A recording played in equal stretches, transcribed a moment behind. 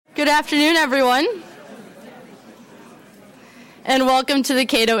Good afternoon, everyone, and welcome to the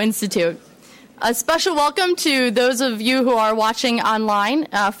Cato Institute. A special welcome to those of you who are watching online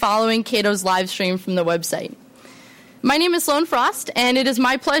following Cato's live stream from the website. My name is Sloan Frost, and it is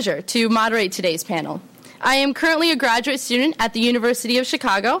my pleasure to moderate today's panel. I am currently a graduate student at the University of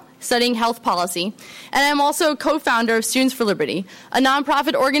Chicago studying health policy, and I'm also a co-founder of Students for Liberty, a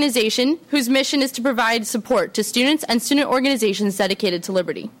nonprofit organization whose mission is to provide support to students and student organizations dedicated to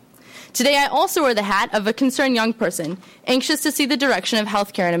liberty. Today, I also wear the hat of a concerned young person, anxious to see the direction of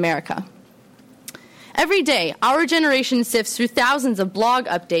healthcare in America. Every day, our generation sifts through thousands of blog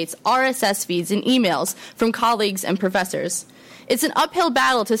updates, RSS feeds, and emails from colleagues and professors. It's an uphill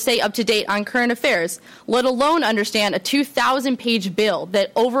battle to stay up to date on current affairs, let alone understand a 2,000-page bill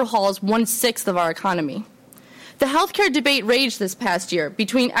that overhauls 1/6 of our economy. The healthcare debate raged this past year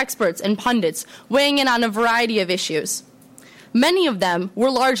between experts and pundits weighing in on a variety of issues. Many of them were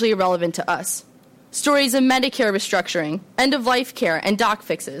largely irrelevant to us. Stories of Medicare restructuring, end-of-life care, and doc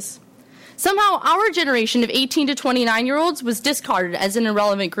fixes. Somehow, our generation of 18 to 29-year-olds was discarded as an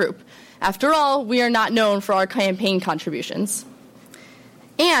irrelevant group. After all, we are not known for our campaign contributions.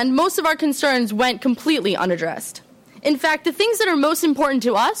 And most of our concerns went completely unaddressed. In fact, the things that are most important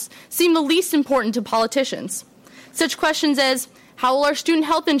to us seem the least important to politicians. Such questions as, how will our student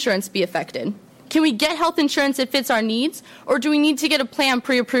health insurance be affected? Can we get health insurance that fits our needs, or do we need to get a plan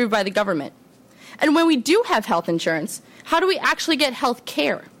pre-approved by the government? And when we do have health insurance, how do we actually get health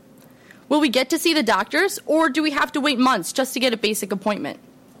care? Will we get to see the doctors, or do we have to wait months just to get a basic appointment?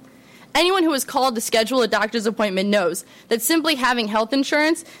 Anyone who is called to schedule a doctor's appointment knows that simply having health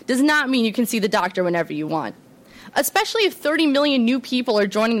insurance does not mean you can see the doctor whenever you want. Especially if 30 million new people are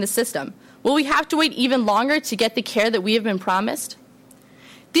joining the system, will we have to wait even longer to get the care that we have been promised?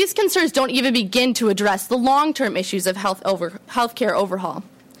 These concerns don't even begin to address the long-term issues of healthcare overhaul.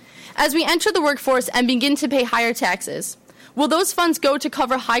 As we enter the workforce and begin to pay higher taxes, will those funds go to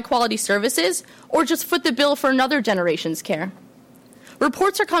cover high-quality services or just foot the bill for another generation's care?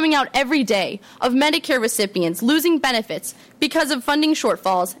 Reports are coming out every day of Medicare recipients losing benefits because of funding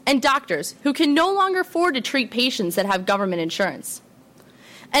shortfalls and doctors who can no longer afford to treat patients that have government insurance.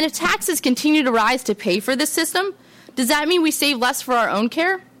 And if taxes continue to rise to pay for this system, does that mean we save less for our own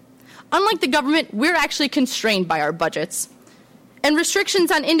care? Unlike the government, we're actually constrained by our budgets. And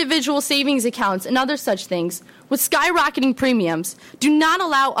restrictions on individual savings accounts and other such things, with skyrocketing premiums, do not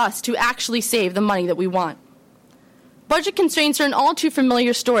allow us to actually save the money that we want. Budget constraints are an all too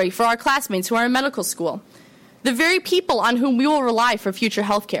familiar story for our classmates who are in medical school, the very people on whom we will rely for future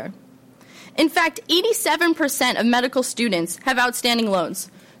health care. In fact, 87% of medical students have outstanding loans,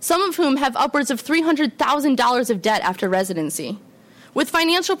 some of whom have upwards of $300,000 of debt after residency. With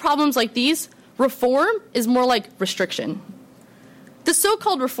financial problems like these, reform is more like restriction. The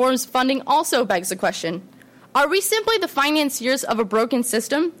so-called reforms funding also begs the question, are we simply the financiers of a broken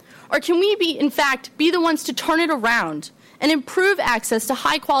system, or can we in fact be the ones to turn it around and improve access to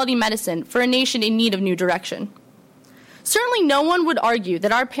high-quality medicine for a nation in need of new direction? Certainly no one would argue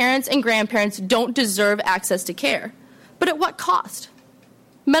that our parents and grandparents don't deserve access to care, but at what cost?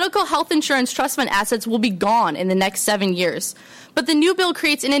 Medical health insurance trust fund assets will be gone in the next 7 years, but the new bill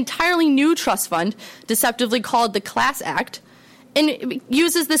creates an entirely new trust fund, deceptively called the Class Act, and it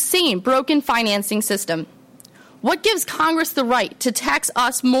uses the same broken financing system. What gives Congress the right to tax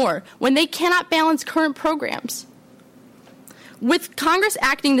us more when they cannot balance current programs? With Congress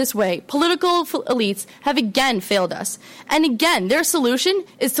acting this way, political elites have again failed us, and again their solution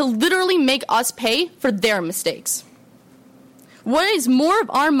is to literally make us pay for their mistakes. What is more of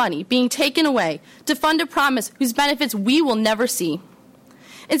our money being taken away to fund a promise whose benefits we will never see?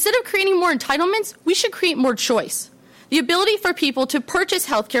 Instead of creating more entitlements, we should create more choice. The ability for people to purchase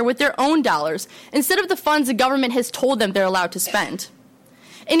health care with their own dollars instead of the funds the government has told them they're allowed to spend.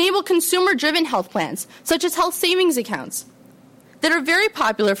 Enable consumer-driven health plans, such as health savings accounts, that are very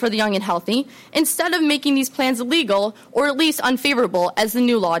popular for the young and healthy, instead of making these plans illegal or at least unfavorable as the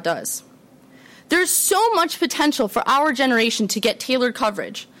new law does. There's so much potential for our generation to get tailored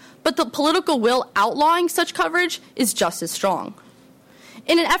coverage, but the political will outlawing such coverage is just as strong.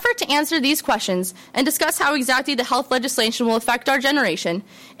 In an effort to answer these questions and discuss how exactly the health legislation will affect our generation,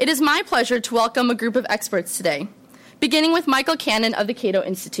 it is my pleasure to welcome a group of experts today, beginning with Michael Cannon of the Cato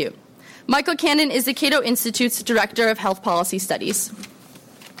Institute. Michael Cannon is the Cato Institute's Director of Health Policy Studies.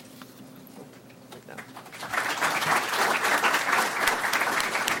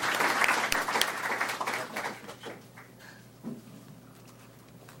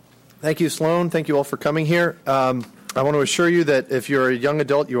 Thank you, Sloan. Thank you all for coming here. I want to assure you that if you're a young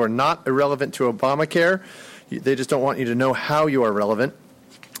adult, you are not irrelevant to Obamacare. They just don't want you to know how you are relevant.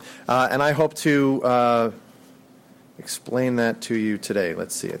 And I hope to explain that to you today.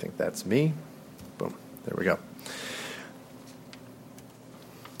 Let's see. I think that's me. Boom. There we go.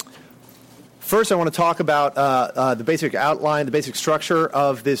 First, I want to talk about the basic outline, the basic structure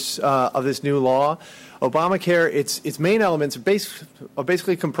of this new law. Obamacare, its main elements are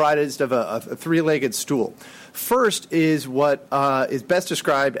basically comprised of a three-legged stool. First is what is best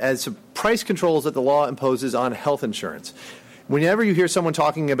described as some price controls that the law imposes on health insurance. Whenever you hear someone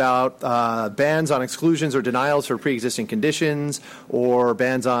talking about bans on exclusions or denials for pre-existing conditions, or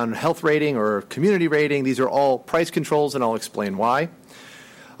bans on health rating or community rating, these are all price controls, and I'll explain why.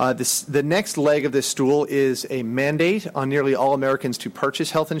 The next leg of this stool is a mandate on nearly all Americans to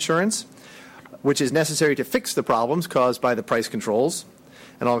purchase health insurance, which is necessary to fix the problems caused by the price controls,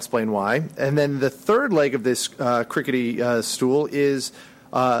 and I'll explain why. And then the third leg of this crickety stool is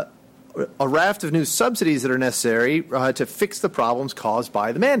a raft of new subsidies that are necessary to fix the problems caused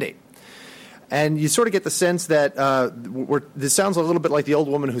by the mandate. And you sort of get the sense that this sounds a little bit like the old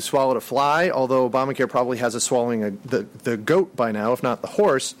woman who swallowed a fly, although Obamacare probably has us swallowing the goat by now, if not the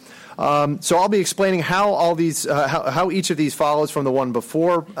horse. So I'll be explaining how all these, how each of these follows from the one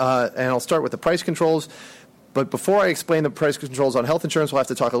before, and I'll start with the price controls. But before I explain the price controls on health insurance, we'll have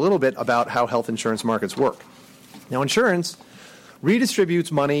to talk a little bit about how health insurance markets work. Now, insurance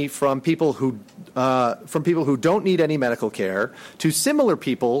redistributes money from people who don't need any medical care to similar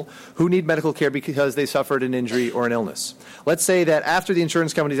people who need medical care because they suffered an injury or an illness. Let's say that after the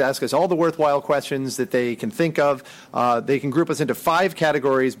insurance companies ask us all the worthwhile questions that they can think of, they can group us into 5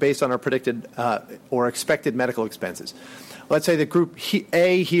 categories based on our predicted or expected medical expenses. Let's say that Group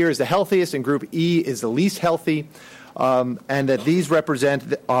A here is the healthiest and Group E is the least healthy. And that these represent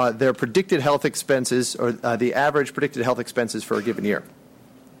their predicted health expenses, or the average predicted health expenses for a given year.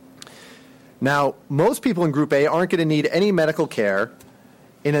 Now, most people in Group A aren't going to need any medical care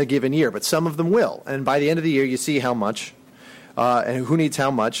in a given year, but some of them will. And by the end of the year, you see how much and who needs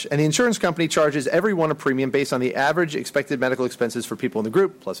how much. And the insurance company charges everyone a premium based on the average expected medical expenses for people in the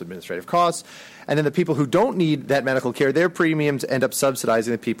group, plus administrative costs. And then the people who don't need that medical care, their premiums end up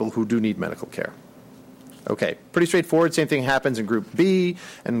subsidizing the people who do need medical care. Okay, pretty straightforward. Same thing happens in Group B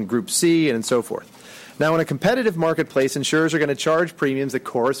and Group C and so forth. Now, in a competitive marketplace, insurers are going to charge premiums that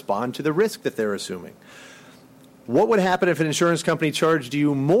correspond to the risk that they're assuming. What would happen if an insurance company charged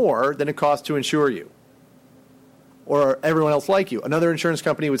you more than it costs to insure you, or everyone else like you? Another insurance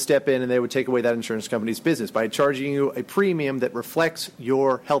company would step in and they would take away that insurance company's business by charging you a premium that reflects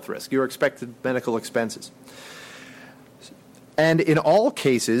your health risk, your expected medical expenses. And in all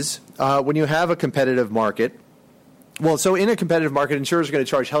cases, when you have a competitive market, so in a competitive market, insurers are going to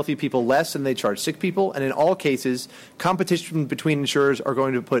charge healthy people less than they charge sick people. And in all cases, competition between insurers are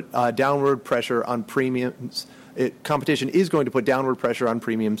going to put downward pressure on premiums. Competition is going to put downward pressure on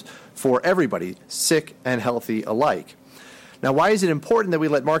premiums for everybody, sick and healthy alike. Now, why is it important that we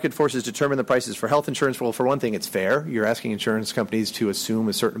let market forces determine the prices for health insurance? Well, for one thing, it's fair. You're asking insurance companies to assume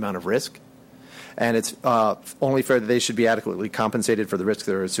a certain amount of risk. And it's only fair that they should be adequately compensated for the risk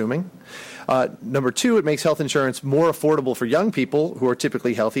they're assuming. Number 2, it makes health insurance more affordable for young people who are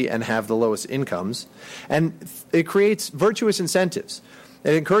typically healthy and have the lowest incomes. And it creates virtuous incentives.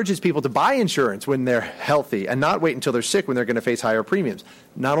 It encourages people to buy insurance when they're healthy and not wait until they're sick when they're going to face higher premiums.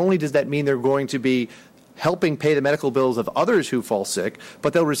 Not only does that mean they're going to be helping pay the medical bills of others who fall sick,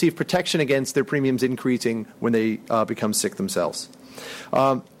 but they'll receive protection against their premiums increasing when they become sick themselves.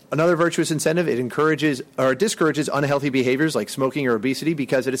 Another virtuous incentive, it encourages or discourages unhealthy behaviors like smoking or obesity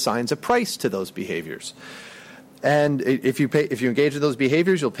because it assigns a price to those behaviors. And if you engage in those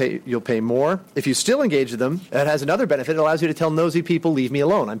behaviors, you'll pay more. If you still engage in them, it has another benefit. It allows you to tell nosy people, leave me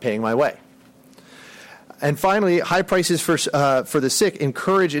alone, I'm paying my way. And finally, high prices for the sick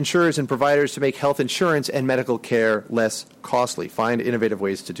encourage insurers and providers to make health insurance and medical care less costly. Find innovative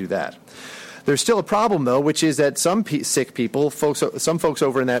ways to do that. There's still a problem, though, which is that some sick people, some folks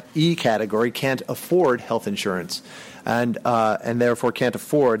over in that E category, can't afford health insurance and therefore can't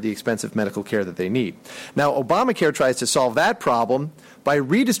afford the expensive medical care that they need. Now, Obamacare tries to solve that problem by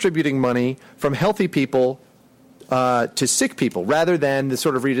redistributing money from healthy people to sick people, rather than the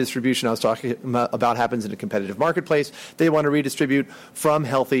sort of redistribution I was talking about happens in a competitive marketplace. They want to redistribute from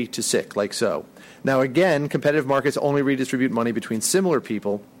healthy to sick, like so. Now, again, competitive markets only redistribute money between similar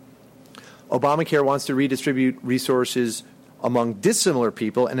people. Obamacare wants to redistribute resources among dissimilar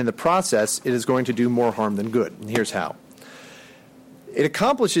people, and in the process, it is going to do more harm than good. And here's how. It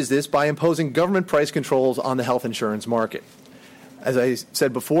accomplishes this by imposing government price controls on the health insurance market. As I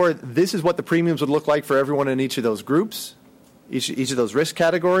said before, this is what the premiums would look like for everyone in each of those groups, each of those risk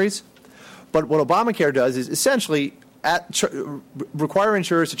categories. But what Obamacare does is essentially require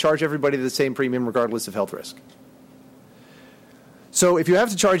insurers to charge everybody the same premium regardless of health risk. So if you have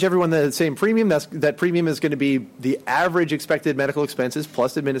to charge everyone the same premium, that premium is going to be the average expected medical expenses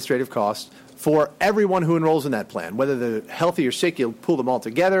plus administrative costs for everyone who enrolls in that plan. Whether they're healthy or sick, you'll pull them all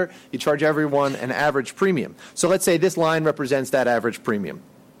together. You charge everyone an average premium. So let's say this line represents that average premium.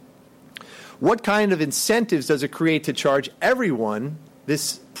 What kind of incentives does it create to charge everyone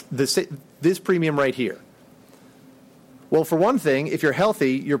this premium right here? Well, for one thing, if you're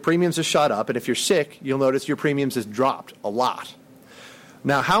healthy, your premiums are shot up, and if you're sick, you'll notice your premiums has dropped a lot.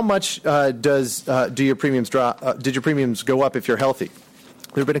 Now, how much do your premiums drop? Did your premiums go up if you're healthy?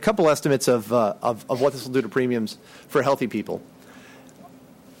 There have been a couple estimates of what this will do to premiums for healthy people,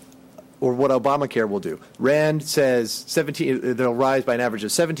 or what Obamacare will do. Rand says they'll rise by an average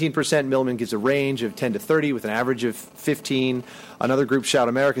of 17%. Millman gives a range of 10 to 30 with an average of 15. Another group, Shout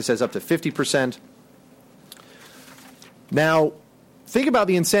America, says up to 50%. Now, think about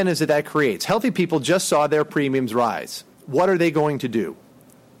the incentives that creates. Healthy people just saw their premiums rise. What are they going to do?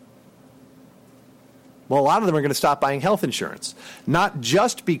 Well, a lot of them are going to stop buying health insurance, not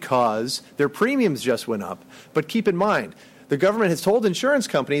just because their premiums just went up, but keep in mind, the government has told insurance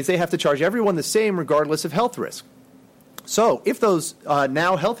companies they have to charge everyone the same regardless of health risk. So if those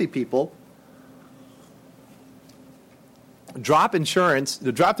now healthy people drop their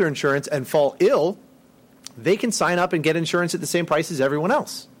insurance and fall ill, they can sign up and get insurance at the same price as everyone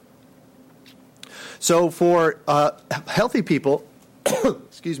else. So for healthy people,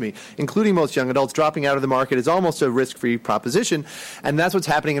 excuse me, including most young adults, dropping out of the market is almost a risk-free proposition, and that's what's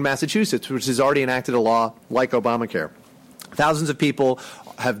happening in Massachusetts, which has already enacted a law like Obamacare. Thousands of people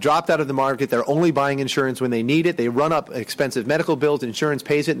have dropped out of the market. They're only buying insurance when they need it. They run up expensive medical bills, insurance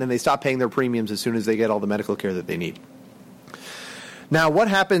pays it, and then they stop paying their premiums as soon as they get all the medical care that they need. Now, what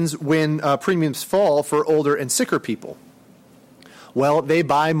happens when premiums fall for older and sicker people? Well, they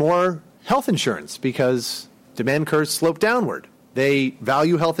buy more health insurance because demand curves slope downward. They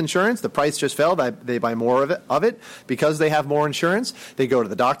value health insurance. The price just fell. They buy more of it because they have more insurance. They go to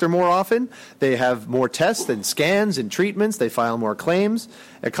the doctor more often. They have more tests and scans and treatments. They file more claims.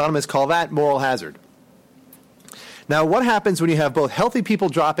 Economists call that moral hazard. Now, what happens when you have both healthy people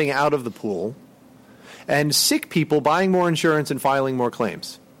dropping out of the pool and sick people buying more insurance and filing more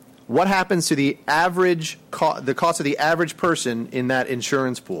claims? What happens to the cost of the average person in that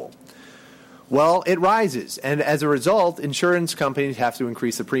insurance pool? Well, it rises, and as a result, insurance companies have to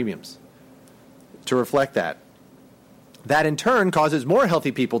increase the premiums to reflect that. That, in turn, causes more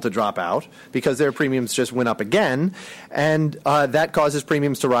healthy people to drop out because their premiums just went up again, and that causes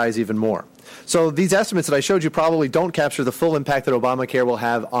premiums to rise even more. So these estimates that I showed you probably don't capture the full impact that Obamacare will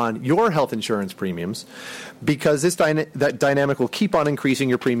have on your health insurance premiums because that dynamic will keep on increasing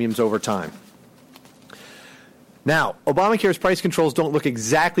your premiums over time. Now, Obamacare's price controls don't look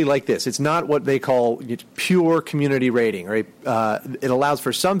exactly like this. It's not what they call pure community rating. Right? It allows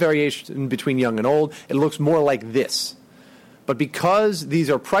for some variation between young and old. It looks more like this. But because these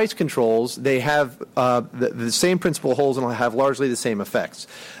are price controls, they have the same principal holds and will have largely the same effects.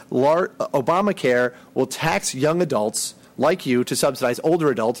 Obamacare will tax young adults like you to subsidize older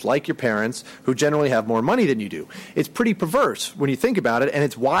adults like your parents who generally have more money than you do. It's pretty perverse when you think about it, and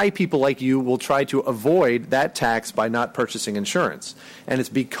it's why people like you will try to avoid that tax by not purchasing insurance. And it's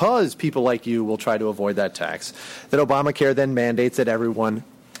because people like you will try to avoid that tax that Obamacare then mandates that everyone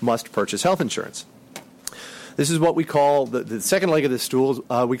must purchase health insurance. This is what we call the second leg of the stool,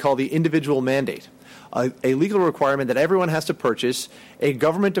 we call the individual mandate. A legal requirement that everyone has to purchase a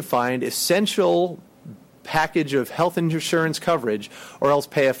government-defined essential package of health insurance coverage or else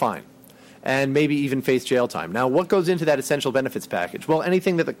pay a fine and maybe even face jail time. Now, what goes into that essential benefits package? Well,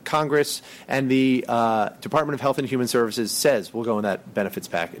 anything that the Congress and the Department of Health and Human Services says will go in that benefits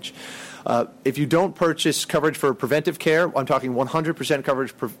package. If you don't purchase coverage for preventive care, I'm talking 100%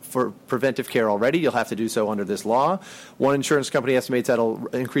 coverage for preventive care already, you'll have to do so under this law. One insurance company estimates that'll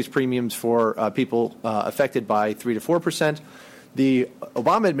increase premiums for people affected by 3 to 4%. The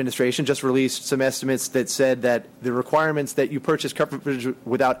Obama administration just released some estimates that said that the requirements that you purchase coverage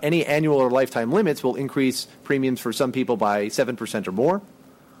without any annual or lifetime limits will increase premiums for some people by 7% or more.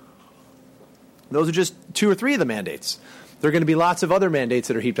 Those are just 2 or 3 of the mandates. There are going to be lots of other mandates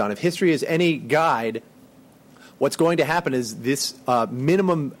that are heaped on. If history is any guide, what's going to happen is this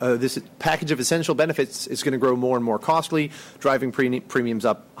this package of essential benefits is going to grow more and more costly, driving premiums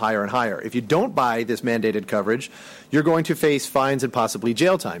up higher and higher. If you don't buy this mandated coverage, you're going to face fines and possibly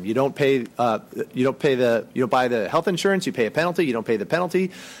jail time. You don't buy the health insurance, you pay a penalty. You don't pay the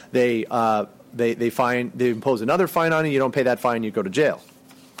penalty, they impose another fine on you. You don't pay that fine, you go to jail.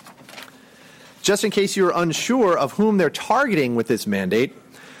 just in case you're unsure of whom they're targeting with this mandate,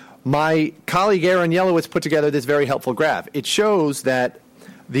 my colleague Aaron Yelowitz put together this very helpful graph. It shows that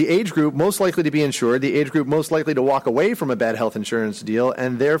the age group most likely to be insured, the age group most likely to walk away from a bad health insurance deal,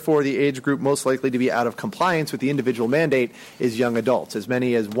 and therefore the age group most likely to be out of compliance with the individual mandate is young adults. As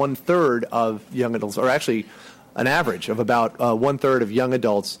many as one-third of young adults, or actually an average of about one-third of young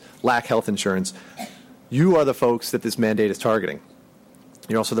adults lack health insurance. You are the folks that this mandate is targeting.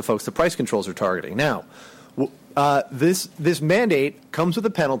 You're also the folks the price controls are targeting. Now, this mandate comes with a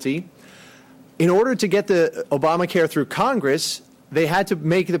penalty. In order to get the Obamacare through Congress, they had to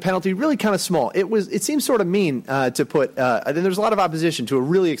make the penalty really kind of small. It seems sort of mean to put, and there's a lot of opposition to a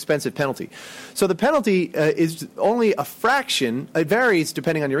really expensive penalty. So the penalty is only a fraction. It varies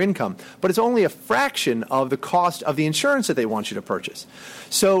depending on your income, but it's only a fraction of the cost of the insurance that they want you to purchase.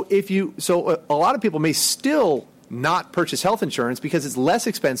 So a lot of people may still not purchase health insurance because it's less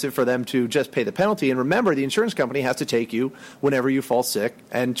expensive for them to just pay the penalty. And remember, the insurance company has to take you whenever you fall sick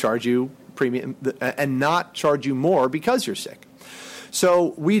and charge you premium and not charge you more because you're sick.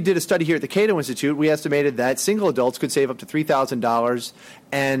 So we did a study here at the Cato Institute. We estimated that single adults could save up to $3,000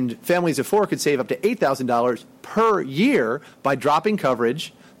 and families of four could save up to $8,000 per year by dropping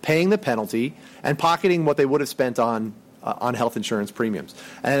coverage, paying the penalty, and pocketing what they would have spent on health insurance premiums.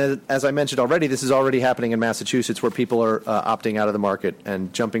 And as I mentioned already, this is already happening in Massachusetts, where people are opting out of the market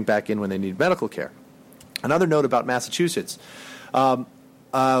and jumping back in when they need medical care. Another note about Massachusetts.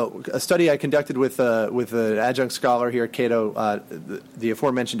 A study I conducted with an adjunct scholar here at Cato, the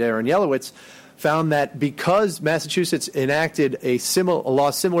aforementioned Aaron Yelowitz, found that because Massachusetts enacted a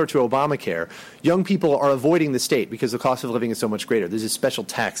law similar to Obamacare, young people are avoiding the state because the cost of living is so much greater. There's a special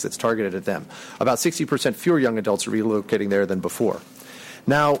tax that's targeted at them. About 60% fewer young adults are relocating there than before.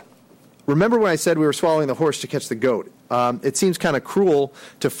 Now, remember when I said we were swallowing the horse to catch the goat? It seems kind of cruel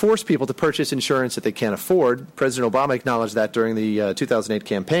to force people to purchase insurance that they can't afford. President Obama acknowledged that during the 2008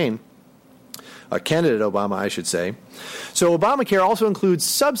 campaign. Candidate Obama, I should say. So Obamacare also includes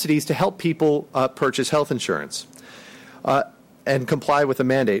subsidies to help people purchase health insurance and comply with the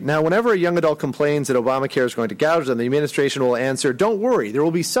mandate. Now, whenever a young adult complains that Obamacare is going to gouge them, the administration will answer, don't worry, there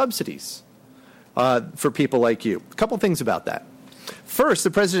will be subsidies for people like you. A couple things about that. First,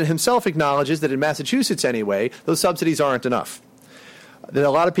 the president himself acknowledges that in Massachusetts anyway, those subsidies aren't enough. That a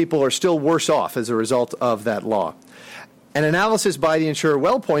lot of people are still worse off as a result of that law. An analysis by the insurer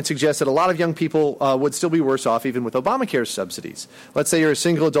WellPoint suggests that a lot of young people would still be worse off even with Obamacare's subsidies. Let's say you're a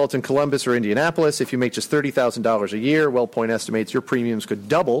single adult in Columbus or Indianapolis. If you make just $30,000 a year, WellPoint estimates your premiums could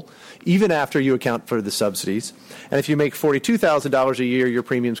double even after you account for the subsidies. And if you make $42,000 a year, your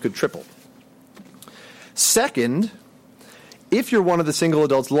premiums could triple. Second, if you're one of the single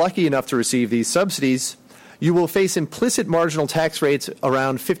adults lucky enough to receive these subsidies, you will face implicit marginal tax rates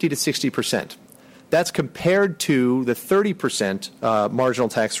around 50 to 60%. That's compared to the 30% marginal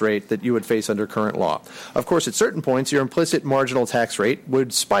tax rate that you would face under current law. Of course, at certain points, your implicit marginal tax rate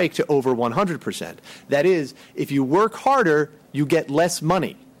would spike to over 100%. That is, if you work harder, you get less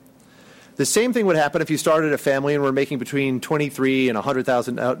money. The same thing would happen if you started a family and were making between $23,000 and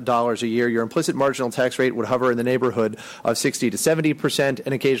 $100,000 a year. Your implicit marginal tax rate would hover in the neighborhood of 60 to 70%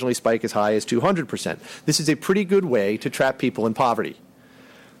 and occasionally spike as high as 200%. This is a pretty good way to trap people in poverty.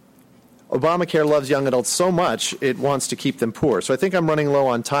 Obamacare loves young adults so much, it wants to keep them poor. So I think I'm running low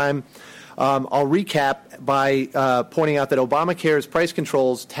on time. I'll recap by pointing out that Obamacare's price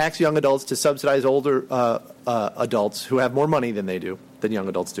controls tax young adults to subsidize older adults who have more money than young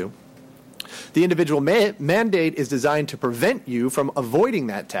adults do. The individual mandate is designed to prevent you from avoiding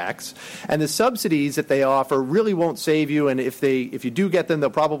that tax, and the subsidies that they offer really won't save you, and if you do get them, they'll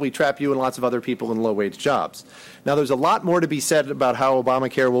probably trap you and lots of other people in low-wage jobs. Now, there's a lot more to be said about how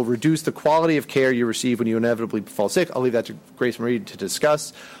Obamacare will reduce the quality of care you receive when you inevitably fall sick. I'll leave that to Grace Marie to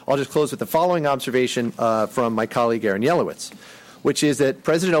discuss. I'll just close with the following observation from my colleague Aaron Yelowitz, which is that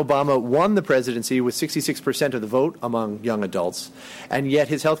President Obama won the presidency with 66% of the vote among young adults, and yet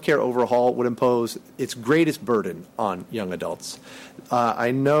his health care overhaul would impose its greatest burden on young adults. I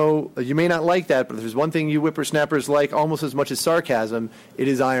know you may not like that, but if there's one thing you whippersnappers like almost as much as sarcasm, it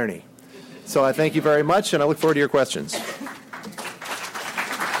is irony. So I thank you very much, and I look forward to your questions.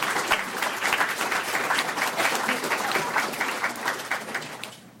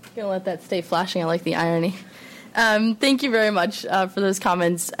 Gonna let that stay flashing. I like the irony. Thank you very much for those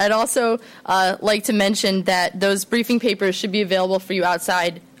comments. I'd also like to mention that those briefing papers should be available for you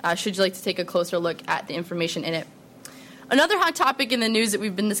outside should you like to take a closer look at the information in it. Another hot topic in the news that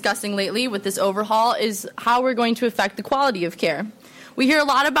we've been discussing lately with this overhaul is how we're going to affect the quality of care. We hear a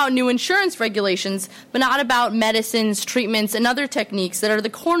lot about new insurance regulations, but not about medicines, treatments, and other techniques that are the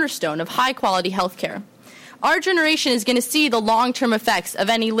cornerstone of high-quality health care. Our generation is going to see the long-term effects of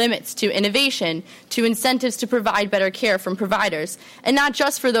any limits to innovation, to incentives to provide better care from providers, and not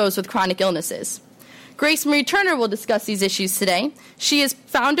just for those with chronic illnesses. Grace Marie Turner will discuss these issues today. She is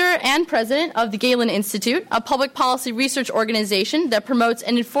founder and president of the Galen Institute, a public policy research organization that promotes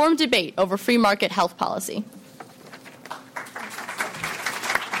an informed debate over free market health policy.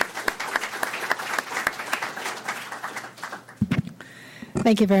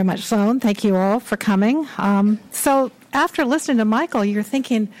 Thank you very much, Sloan. Thank you all for coming. So after listening to Michael, you're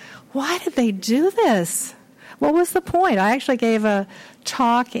thinking, why did they do this? What was the point? I actually gave a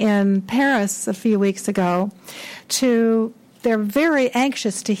talk in Paris a few weeks ago they're very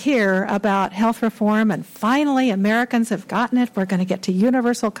anxious to hear about health reform, and finally Americans have gotten it. We're going to get to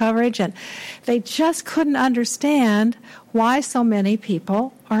universal coverage, and they just couldn't understand why so many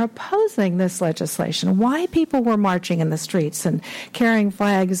people are opposing this legislation, why people were marching in the streets and carrying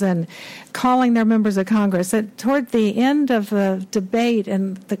flags and calling their members of Congress. Toward the end of the debate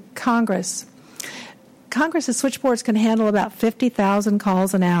in the Congress's switchboards can handle about 50,000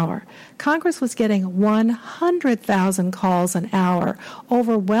 calls an hour. Congress was getting 100,000 calls an hour,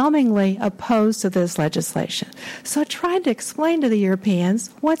 overwhelmingly opposed to this legislation. So I tried to explain to the Europeans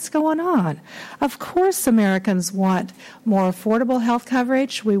what's going on. Of course, Americans want more affordable health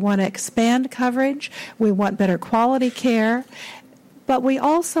coverage. We want to expand coverage. We want better quality care. But we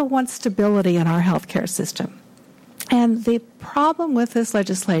also want stability in our health care system. And the problem with this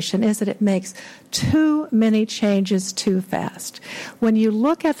legislation is that it makes too many changes too fast. When you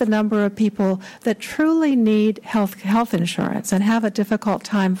look at the number of people that truly need health insurance and have a difficult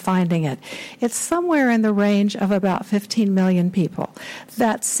time finding it, it's somewhere in the range of about 15 million people.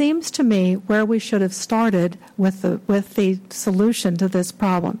 That seems to me where we should have started with the solution to this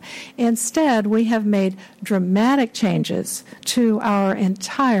problem. Instead, we have made dramatic changes to our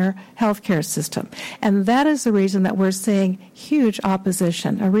entire healthcare system. And that is the reason that we're seeing huge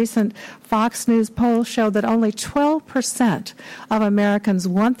opposition. A recent Fox News poll showed that only 12% of Americans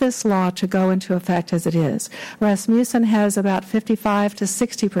want this law to go into effect as it is. Rasmussen has about 55 to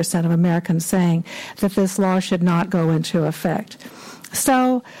 60% of Americans saying that this law should not go into effect.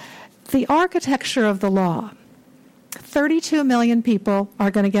 So the architecture of the law, 32 million people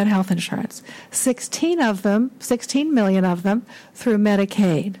are going to get health insurance. 16 million of them through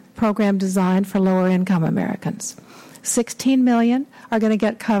Medicaid, program designed for lower income Americans. 16 million are going to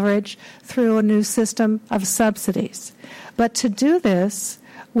get coverage through a new system of subsidies. But to do this,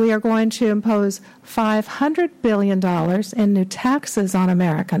 we are going to impose $500 billion in new taxes on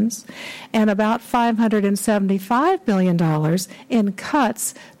Americans and about $575 billion in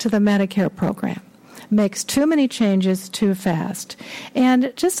cuts to the Medicare program. Makes too many changes too fast.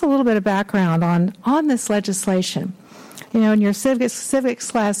 And just a little bit of background on this legislation. You know, in your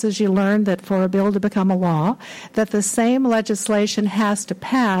civics classes, you learned that for a bill to become a law, that the same legislation has to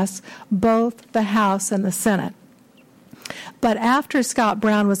pass both the House and the Senate. But after Scott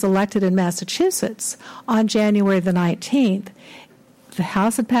Brown was elected in Massachusetts on January the 19th, the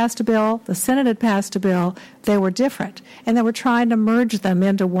House had passed a bill, the Senate had passed a bill, they were different. And they were trying to merge them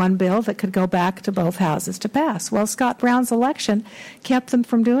into one bill that could go back to both houses to pass. Well, Scott Brown's election kept them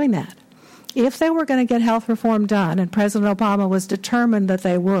from doing that. If they were going to get health reform done, and President Obama was determined that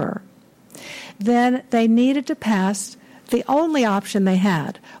they were, then they needed to pass, the only option they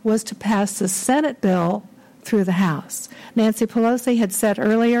had was to pass the Senate bill through the House. Nancy Pelosi had said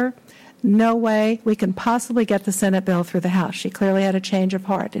earlier, no way we can possibly get the Senate bill through the House. She clearly had a change of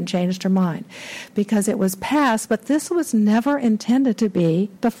heart and changed her mind because it was passed, but this was never intended to be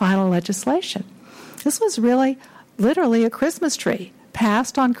the final legislation. This was really literally a Christmas tree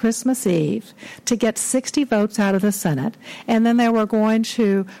passed on Christmas Eve to get 60 votes out of the Senate, and then they were going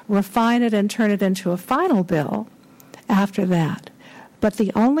to refine it and turn it into a final bill after that. But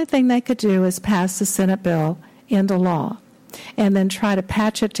the only thing they could do is pass the Senate bill into law and then try to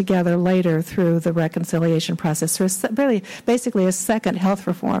patch it together later through the reconciliation process. So really, basically a second health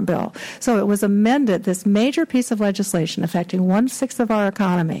reform bill. So it was amended, this major piece of legislation affecting 1/6 of our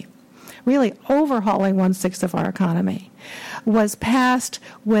economy, really overhauling 1/6 of our economy, was passed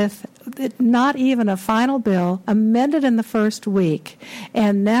with not even a final bill, amended in the first week,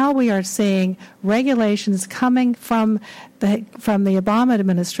 and now we are seeing regulations coming from the Obama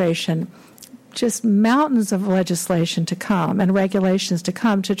administration, just mountains of legislation to come and regulations to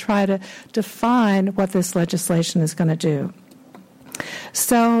come to try to define what this legislation is going to do.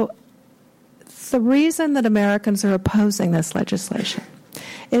 So the reason that Americans are opposing this legislation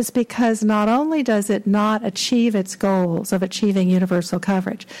is because not only does it not achieve its goals of achieving universal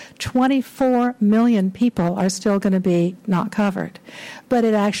coverage, 24 million people are still going to be not covered, but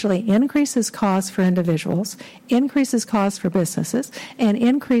it actually increases costs for individuals, increases costs for businesses, and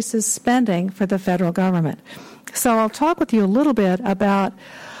increases spending for the federal government. So I'll talk with you a little bit about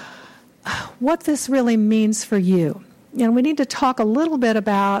what this really means for you. And we need to talk a little bit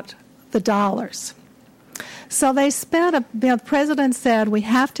about the dollars. So they spent, the president said, we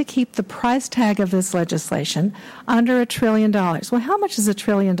have to keep the price tag of this legislation under $1 trillion. Well, how much is $1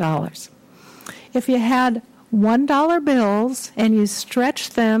 trillion? If you had $1 bills and you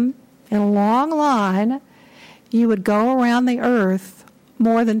stretched them in a long line, you would go around the earth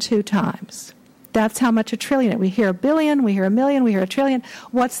more than 2 times. That's how much $1 trillion is. We hear $1 billion, we hear $1 million, we hear $1 trillion.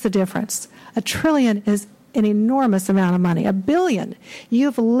 What's the difference? $1 trillion is an enormous amount of money. $1 billion,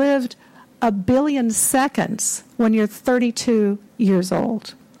 you've lived 1 billion seconds when you're 32 years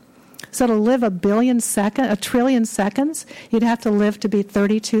old. So to live 1 trillion seconds, you'd have to live to be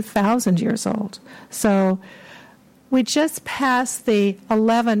 32,000 years old. So we just passed the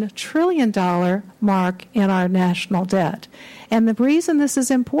 $11 trillion mark in our national debt. And the reason this is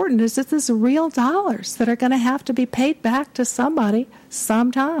important is that this is real dollars that are going to have to be paid back to somebody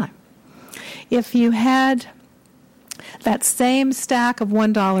sometime. If you had that same stack of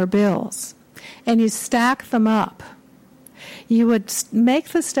 $1 bills and you stack them up, you would make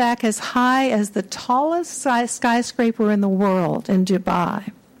the stack as high as the tallest skyscraper in the world in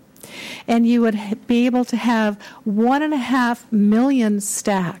Dubai. And you would be able to have 1.5 million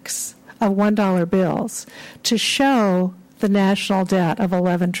stacks of $1 bills to show the national debt of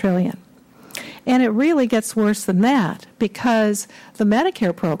 $11 trillion. And it really gets worse than that, because the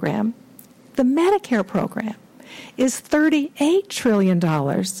Medicare program is $38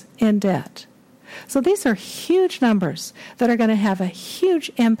 trillion in debt. So these are huge numbers that are going to have a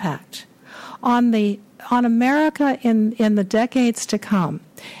huge impact on America in the decades to come,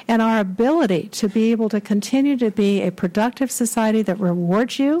 and our ability to be able to continue to be a productive society that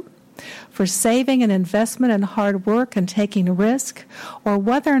rewards you for saving and investment and hard work and taking risk, or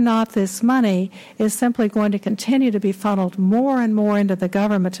whether or not this money is simply going to continue to be funneled more and more into the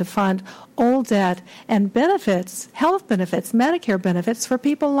government to fund old debt and benefits, health benefits, Medicare benefits for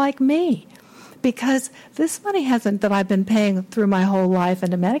people like me. Because this money that I've been paying through my whole life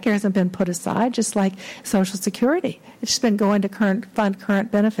into Medicare hasn't been put aside, just like Social Security. It's just been going to fund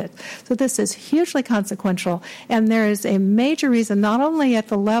current benefits. So this is hugely consequential, and there is a major reason, not only at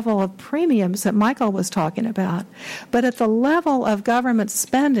the level of premiums that Michael was talking about, but at the level of government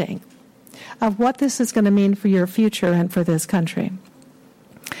spending, of what this is going to mean for your future and for this country.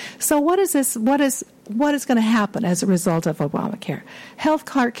 So what is going to happen as a result of Obamacare? Health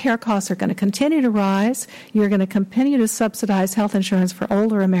care costs are going to continue to rise. You're going to continue to subsidize health insurance for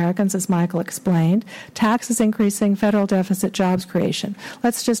older Americans, as Michael explained. Taxes increasing, federal deficit, jobs creation.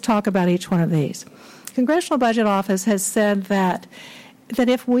 Let's just talk about each one of these. Congressional Budget Office has said that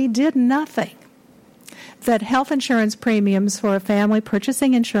if we did nothing, that health insurance premiums for a family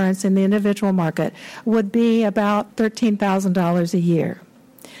purchasing insurance in the individual market would be about $13,000 a year.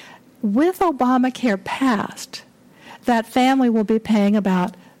 With Obamacare passed, that family will be paying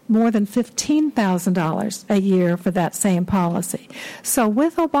about more than $15,000 a year for that same policy. So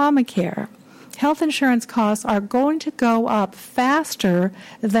with Obamacare, health insurance costs are going to go up faster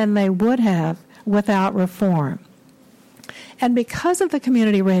than they would have without reform. And because of the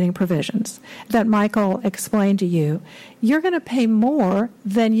community rating provisions that Michael explained to you, you're going to pay more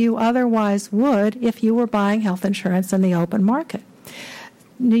than you otherwise would if you were buying health insurance in the open market.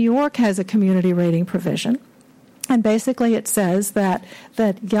 New York has a community rating provision, and basically it says that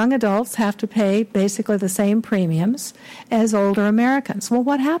young adults have to pay basically the same premiums as older Americans. Well,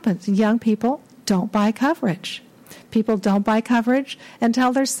 what happens? Young people don't buy coverage. People don't buy coverage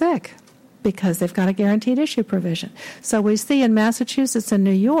until they're sick, because they've got a guaranteed issue provision. So we see in Massachusetts and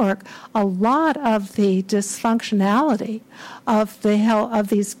New York a lot of the dysfunctionality of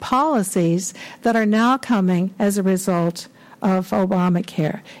these policies that are now coming as a result of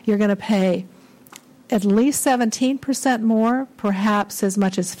Obamacare. You're going to pay at least 17% more, perhaps as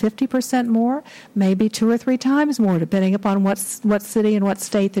much as 50% more, maybe 2 or 3 times more, depending upon what city and what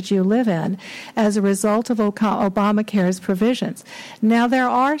state that you live in, as a result of Obamacare's provisions. Now, there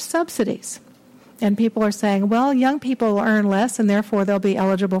are subsidies, and people are saying, well, young people earn less, and therefore they'll be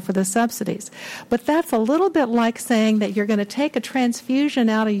eligible for the subsidies. But that's a little bit like saying that you're going to take a transfusion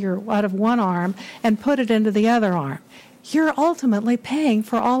out of one arm and put it into the other arm. You're ultimately paying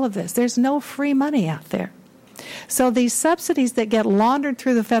for all of this. There's no free money out there. So these subsidies that get laundered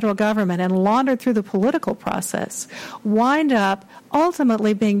through the federal government and laundered through the political process wind up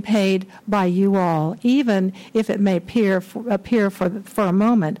ultimately being paid by you all, even if it may appear for a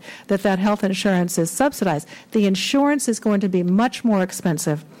moment that health insurance is subsidized. The insurance is going to be much more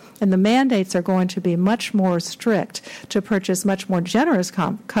expensive, and the mandates are going to be much more strict to purchase much more generous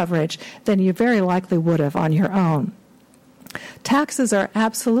coverage than you very likely would have on your own. Taxes are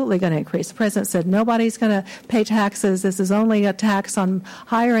absolutely going to increase. The president said nobody's going to pay taxes. This is only a tax on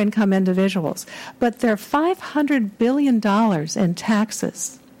higher income individuals. But there are $500 billion in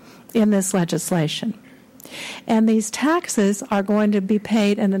taxes in this legislation. And these taxes are going to be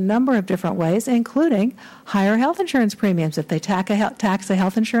paid in a number of different ways, including higher health insurance premiums. If they tax a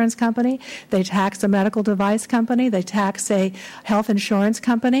health insurance company, they tax a medical device company, they tax a health insurance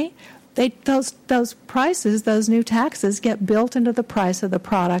company, those prices, those new taxes, get built into the price of the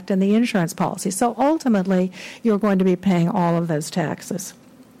product and the insurance policy. So ultimately, you're going to be paying all of those taxes.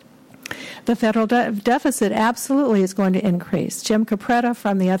 The federal deficit absolutely is going to increase. Jim Capretta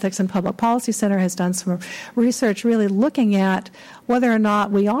from the Ethics and Public Policy Center has done some research really looking at whether or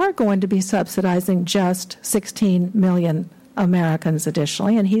not we are going to be subsidizing just 16 million Americans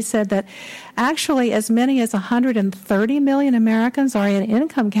additionally. And he said that actually as many as 130 million Americans are in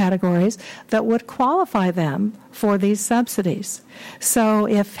income categories that would qualify them for these subsidies. So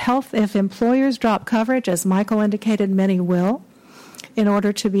if employers drop coverage, as Michael indicated many will, in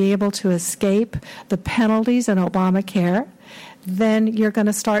order to be able to escape the penalties in Obamacare, then you're going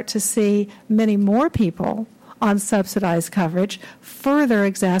to start to see many more people on subsidized coverage, further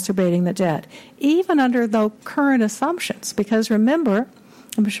exacerbating the debt, even under the current assumptions. Because remember,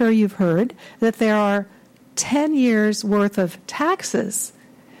 I'm sure you've heard, that there are 10 years' worth of taxes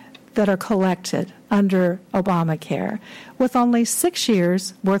that are collected under Obamacare, with only 6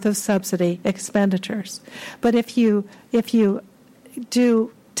 years' worth of subsidy expenditures. But if you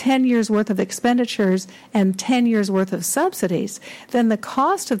do 10 years worth of expenditures and 10 years worth of subsidies, then the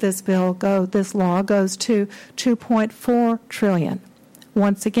cost of this law goes to $2.4 trillion.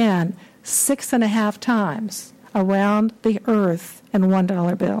 Once again, 6.5 times around the earth in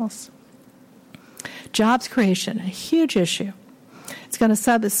 $1 bills. Jobs creation, a huge issue. It's going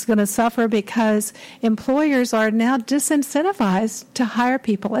to suffer because employers are now disincentivized to hire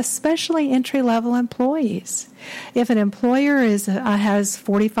people, especially entry-level employees. If an employer has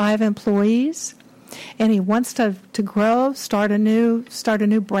 45 employees and he wants to grow, start a new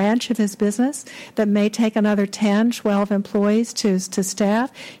branch of his business that may take another 10, 12 employees to staff,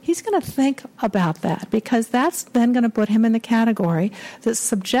 he's going to think about that, because that's then going to put him in the category that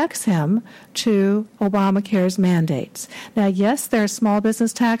subjects him to Obamacare's mandates. Now, yes, there are small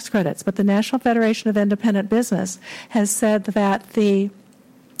business tax credits, but the National Federation of Independent Business has said that the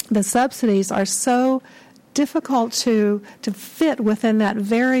subsidies are so difficult to fit within that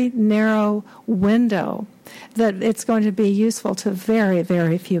very narrow window that it's going to be useful to very,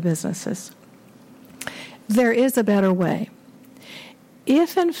 very few businesses. There is a better way.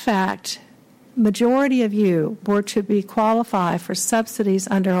 If, in fact, majority of you were to qualify for subsidies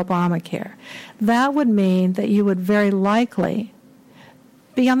under Obamacare, that would mean that you would very likely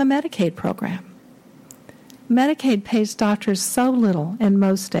be on the Medicaid program. Medicaid pays doctors so little in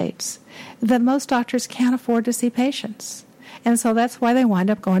most states that most doctors can't afford to see patients. And so that's why they wind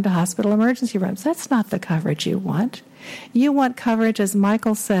up going to hospital emergency rooms. That's not the coverage you want. You want coverage, as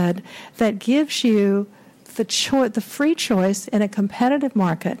Michael said, that gives you the free choice in a competitive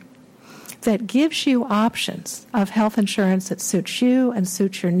market, that gives you options of health insurance that suits you and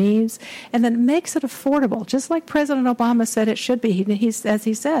suits your needs, and that makes it affordable, just like President Obama said it should be. As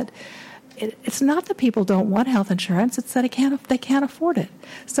he said, it's not that people don't want health insurance, it's that they can't afford it.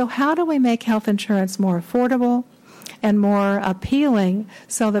 So how do we make health insurance more affordable and more appealing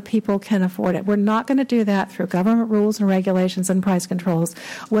so that people can afford it? We're not going to do that through government rules and regulations and price controls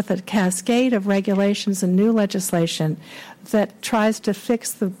with a cascade of regulations and new legislation that tries to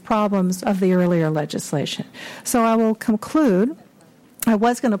fix the problems of the earlier legislation. So I will conclude. I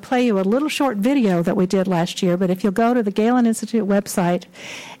was going to play you a little short video that we did last year, but if you'll go to the Galen Institute website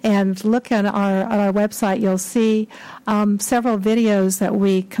and look at our website, you'll see several videos that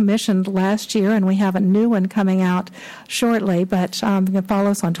we commissioned last year, and we have a new one coming out shortly. But you can follow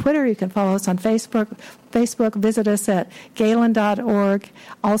us on Twitter, you can follow us on Facebook, visit us at galen.org,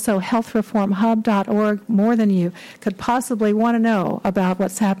 also healthreformhub.org, more than you could possibly want to know about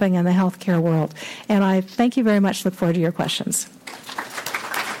what's happening in the healthcare world. And I thank you very much. Look forward to your questions.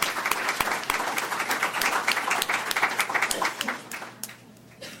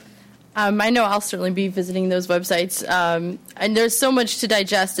 I know I'll certainly be visiting those websites. And there's so much to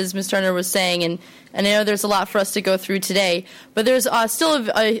digest, as Ms. Turner was saying, and I know there's a lot for us to go through today. But there's still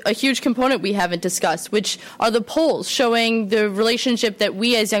a huge component we haven't discussed, which are the polls showing the relationship that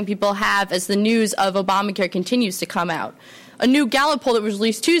we as young people have as the news of Obamacare continues to come out. A new Gallup poll that was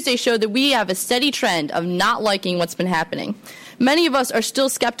released Tuesday showed that we have a steady trend of not liking what's been happening. Many of us are still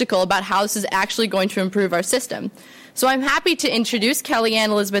skeptical about how this is actually going to improve our system. So I'm happy to introduce Kellyanne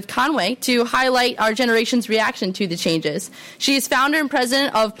Elizabeth Conway to highlight our generation's reaction to the changes. She is founder and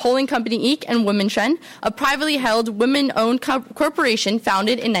president of polling company Eek and Women Trend, a privately held women-owned corporation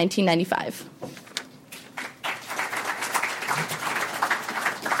founded in 1995.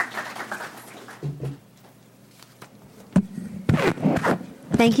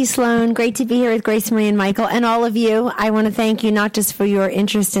 Thank you, Sloan. Great to be here with Grace Marie and Michael. And all of you, I want to thank you not just for your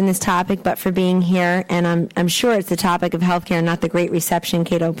interest in this topic, but for being here. And I'm sure it's the topic of healthcare, not the great reception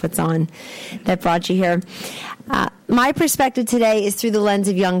Cato puts on that brought you here. My perspective today is through the lens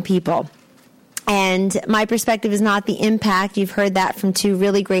of young people. And my perspective is not the impact. You've heard that from two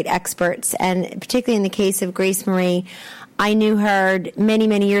really great experts. And particularly in the case of Grace Marie, I knew her many,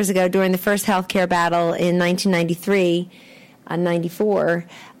 many years ago during the first healthcare battle in 1994,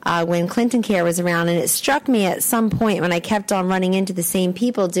 when Clinton Care was around, and it struck me at some point when I kept on running into the same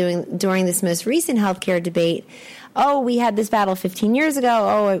people during this most recent healthcare debate. Oh, we had this battle 15 years ago.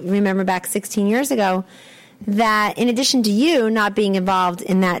 Oh, I remember back 16 years ago. That in addition to you not being involved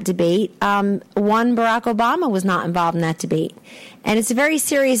in that debate, one Barack Obama was not involved in that debate. And it's a very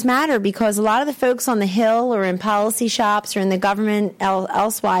serious matter because a lot of the folks on the Hill or in policy shops or in the government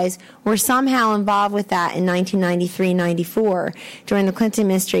elsewise were somehow involved with that in 1993-94 during the Clinton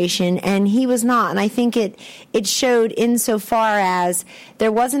administration, and he was not. And I think it showed insofar as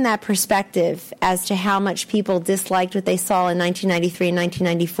there wasn't that perspective as to how much people disliked what they saw in 1993 and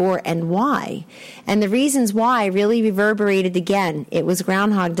 1994 and why. And the reasons why really reverberated again. It was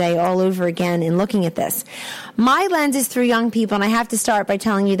Groundhog Day all over again in looking at this. My lens is through young people, and I have to start by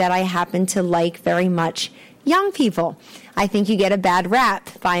telling you that I happen to like very much young people. I think you get a bad rap,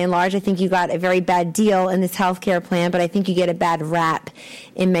 by and large. I think you got a very bad deal in this healthcare plan, but I think you get a bad rap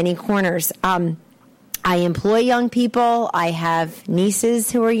in many corners. I employ young people. I have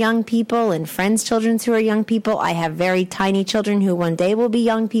nieces who are young people and friends' children who are young people. I have very tiny children who one day will be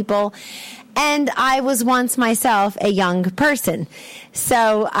young people. And I was once myself a young person.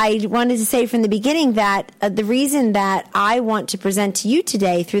 So I wanted to say from the beginning that the reason that I want to present to you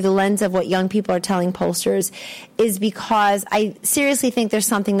today through the lens of what young people are telling pollsters is because I seriously think there's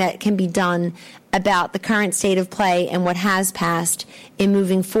something that can be done about the current state of play and what has passed in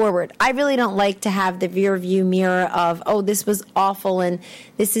moving forward. I really don't like to have the rear view mirror of, oh, this was awful and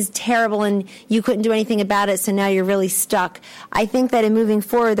this is terrible and you couldn't do anything about it, so now you're really stuck. I think that in moving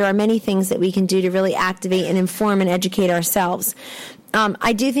forward, there are many things that we can do to really activate and inform and educate ourselves.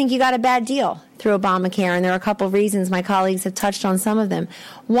 I do think you got a bad deal through Obamacare, and there are a couple of reasons. My colleagues have touched on some of them.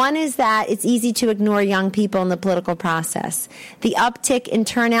 One is that it's easy to ignore young people in the political process. The uptick in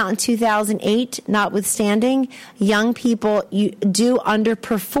turnout in 2008, notwithstanding, young people do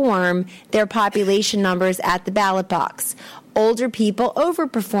underperform their population numbers at the ballot box. Older people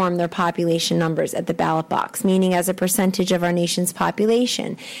overperform their population numbers at the ballot box, meaning as a percentage of our nation's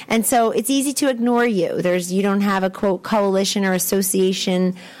population. And so it's easy to ignore you. You don't have a, quote, coalition or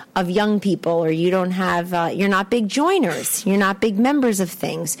association of young people, or you don't have, you're not big joiners. You're not big members of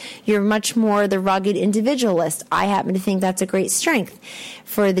things. You're much more the rugged individualist. I happen to think that's a great strength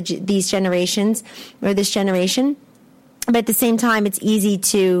for these generations, or this generation. But at the same time, it's easy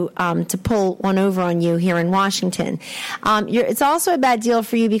to pull one over on you here in Washington. It's also a bad deal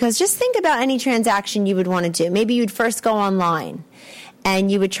for you because just think about any transaction you would want to do. Maybe you'd first go online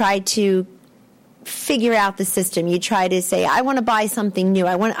and you would try to figure out the system. You try to say, I want to buy something new.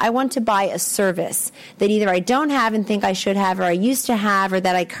 I want to buy a service that either I don't have and think I should have, or I used to have, or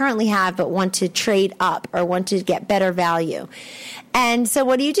that I currently have but want to trade up or want to get better value. And so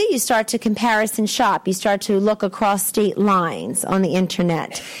what do? You start to comparison shop. You start to look across state lines on the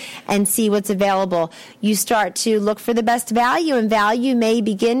internet and see what's available. You start to look for the best value, and value may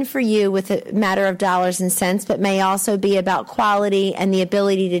begin for you with a matter of dollars and cents, but may also be about quality and the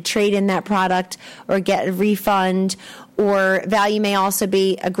ability to trade in that product or get a refund, or value may also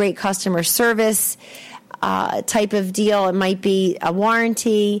be a great customer service type of deal. It might be a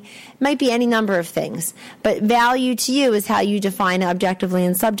warranty. It might be any number of things. But value to you is how you define it objectively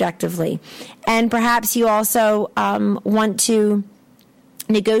and subjectively. And perhaps you also want to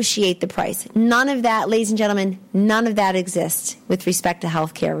negotiate the price. None of that, ladies and gentlemen, none of that exists with respect to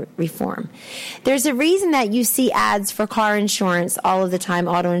healthcare reform. There's a reason that you see ads for car insurance all of the time,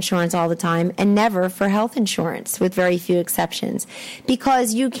 auto insurance all the time, and never for health insurance, with very few exceptions.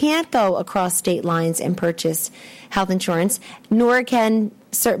 Because you can't go across state lines and purchase health insurance, nor can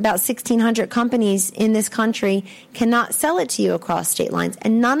about 1,600 companies in this country cannot sell it to you across state lines.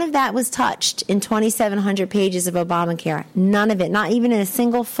 And none of that was touched in 2,700 pages of Obamacare. None of it, not even in a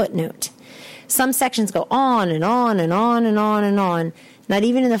single footnote. Some sections go on and on and on and on and on, not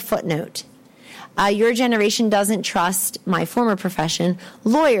even in a footnote. Your generation doesn't trust, my former profession,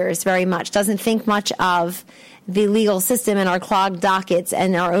 lawyers very much, doesn't think much of the legal system and our clogged dockets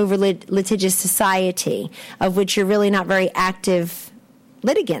and our over-litigious society, of which you're really not very active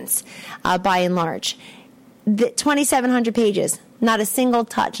litigants, by and large. The 2,700 pages, not a single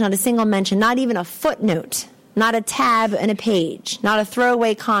touch, not a single mention, not even a footnote, not a tab and a page, not a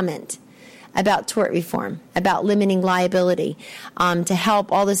throwaway comment about tort reform, about limiting liability, to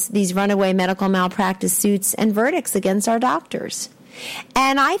help all these runaway medical malpractice suits and verdicts against our doctors.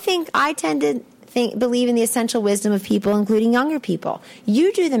 And I tend to believe in the essential wisdom of people, including younger people.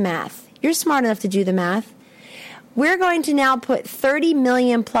 You do the math. You're smart enough to do the math. We're going to now put 30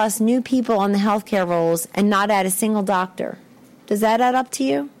 million plus new people on the healthcare rolls and not add a single doctor. Does that add up to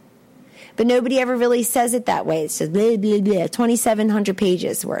you? But nobody ever really says it that way. It says blah, blah, blah, 2,700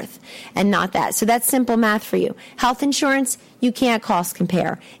 pages worth, and not that. So that's simple math for you. Health insurance, you can't cost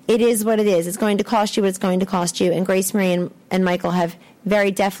compare. It is what it is. It's going to cost you what it's going to cost you. And Grace Marie and Michael have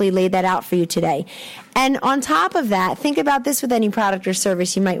very deftly laid that out for you today. And on top of that, think about this with any product or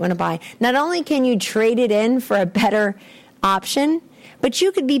service you might want to buy. Not only can you trade it in for a better option, but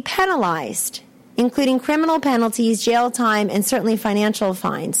you could be penalized, including criminal penalties, jail time, and certainly financial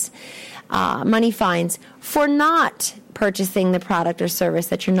fines, money fines, for not purchasing the product or service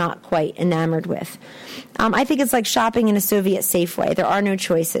that you're not quite enamored with. I think it's like shopping in a Soviet Safeway. There are no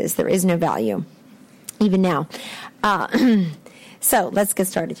choices. There is no value, even now. So let's get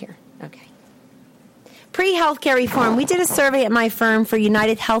started here. Okay. Pre-healthcare reform, we did a survey at my firm for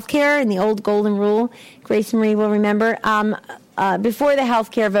United Healthcare in the old Golden Rule. Grace Marie will remember. Before the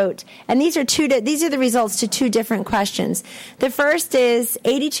healthcare vote, and these are the results to two different questions. The first is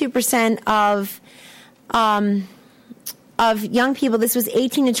 82% of young people. This was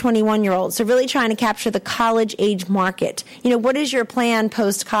 18 to 21-year-olds, so really trying to capture the college-age market. What is your plan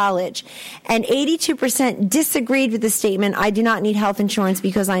post-college? And 82% disagreed with the statement, I do not need health insurance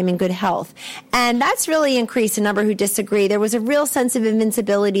because I'm in good health. And that's really increased the number who disagree. There was a real sense of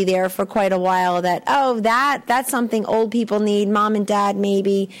invincibility there for quite a while that, that's something old people need, mom and dad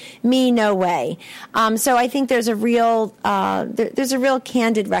maybe, me no way. So I think there's a real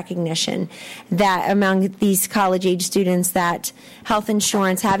candid recognition that among these college-age students that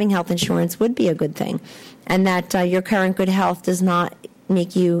having health insurance would be a good thing, and that your current good health does not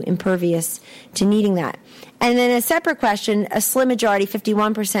make you impervious to needing that. And then a separate question, a slim majority,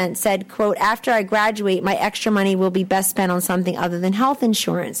 51%, said, quote, after I graduate, my extra money will be best spent on something other than health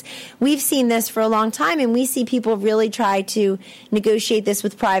insurance. We've seen this for a long time, and we see people really try to negotiate this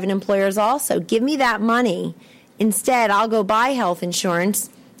with private employers also. Give me that money. Instead, I'll go buy health insurance.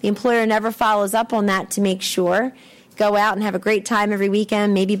 The employer never follows up on that to make sure. Go out and have a great time every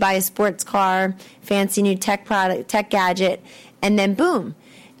weekend, maybe buy a sports car, fancy new tech gadget, and then boom,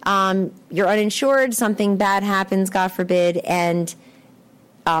 you're uninsured, something bad happens, God forbid, and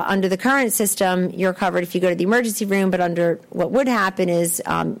under the current system, you're covered if you go to the emergency room, but under what would happen is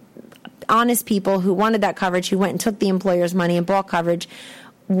honest people who wanted that coverage, who went and took the employer's money and bought coverage,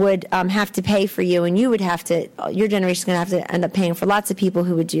 would have to pay for you, and your generation's going to have to end up paying for lots of people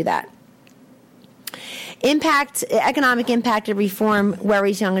who would do that. Economic impact of reform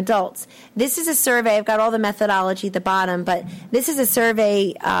worries young adults. This is a survey. I've got all the methodology at the bottom, but this is a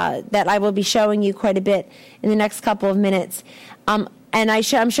survey that I will be showing you quite a bit in the next couple of minutes. And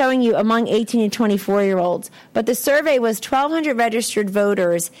I'm showing you among 18 and 24-year-olds. But the survey was 1,200 registered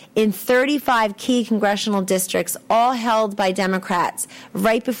voters in 35 key congressional districts, all held by Democrats,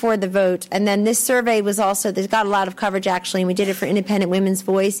 right before the vote. And then this survey was also, there's got a lot of coverage, actually, and we did it for Independent Women's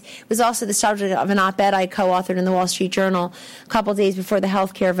Voice. It was also the subject of an op-ed I co-authored in the Wall Street Journal a couple days before the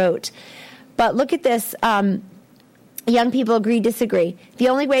health care vote. But look at this. Young people agree, disagree. The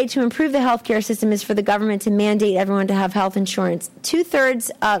only way to improve the healthcare system is for the government to mandate everyone to have health insurance.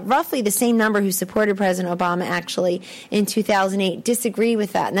 2/3, roughly the same number who supported President Obama, actually, in 2008, disagree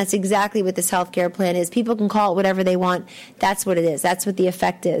with that. And that's exactly what this healthcare plan is. People can call it whatever they want. That's what it is. That's what the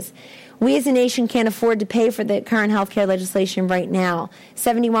effect is. We as a nation can't afford to pay for the current health care legislation right now.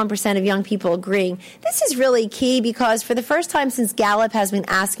 71% of young people agreeing. This is really key because for the first time since Gallup has been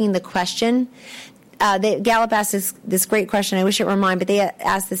asking the question, Gallup asked this great question. I wish it were mine, but they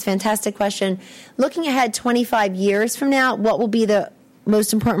asked this fantastic question. Looking ahead 25 years from now, what will be the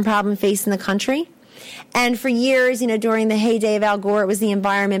most important problem facing the country? And for years, during the heyday of Al Gore, it was the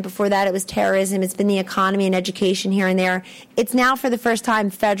environment. Before that, it was terrorism. It's been the economy and education here and there. It's now, for the first time,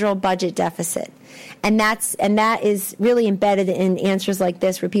 federal budget deficit. And that is really embedded in answers like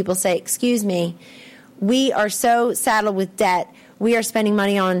this, where people say, excuse me, we are so saddled with debt. We are spending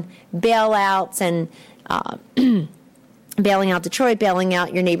money on bailouts and bailing out Detroit, bailing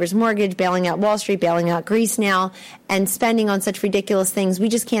out your neighbor's mortgage, bailing out Wall Street, bailing out Greece now, and spending on such ridiculous things. We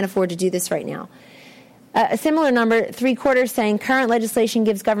just can't afford to do this right now. A similar number, 3/4 saying current legislation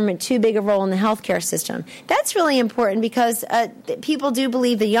gives government too big a role in the healthcare system. That's really important because people do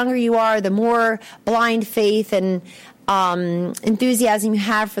believe the younger you are, the more blind faith and enthusiasm you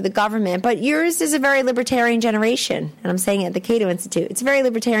have for the government. But yours is a very libertarian generation, and I'm saying it at the Cato Institute. It's a very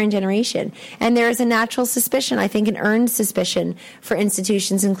libertarian generation. And there is a natural suspicion, I think an earned suspicion, for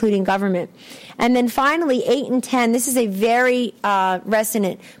institutions, including government. And then finally, 8 and 10, this is a very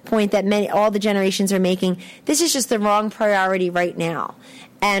resonant point that all the generations are making. This is just the wrong priority right now.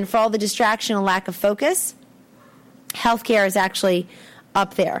 And for all the distraction and lack of focus, healthcare is actually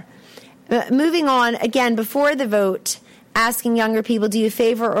up there. Moving on, again, before the vote, asking younger people, do you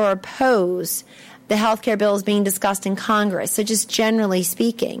favor or oppose the health care bills being discussed in Congress? So just generally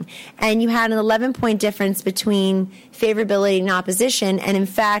speaking. And you had an 11-point difference between favorability and opposition. And in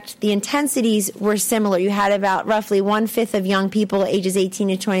fact, the intensities were similar. You had about roughly 1/5 of young people ages 18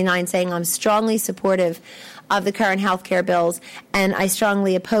 to 29 saying, I'm strongly supportive of the current health care bills, and I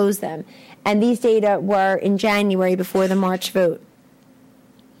strongly oppose them. And these data were in January before the March vote.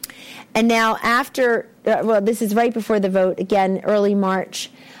 And now after, this is right before the vote, again, early March.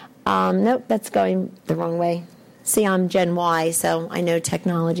 Nope, that's going the wrong way. See, I'm Gen Y, so I know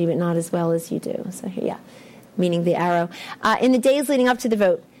technology, but not as well as you do. So here, yeah, meaning the arrow. In the days leading up to the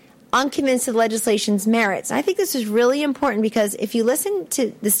vote, unconvinced of the legislation's merits. And I think this is really important because if you listen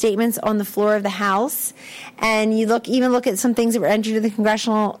to the statements on the floor of the House and you even look at some things that were entered into the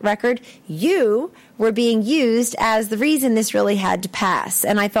congressional record, you were being used as the reason this really had to pass.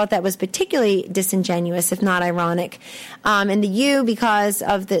 And I thought that was particularly disingenuous, if not ironic. And the you, because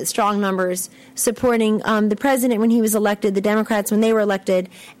of the strong numbers supporting the president when he was elected, the Democrats when they were elected,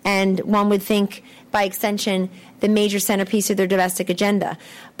 and one would think by extension the major centerpiece of their domestic agenda.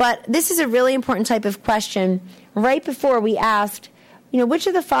 But this is a really important type of question. Right before we asked, which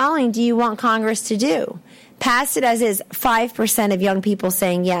of the following do you want Congress to do? Pass it as is, 5% of young people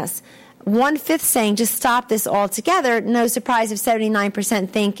saying yes. 1/5 saying just stop this altogether. No surprise if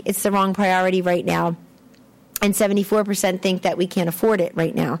 79% think it's the wrong priority right now. And 74% think that we can't afford it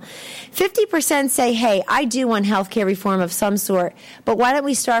right now. 50% say, hey, I do want health care reform of some sort, but why don't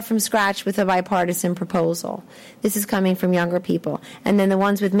we start from scratch with a bipartisan proposal? This is coming from younger people. And then the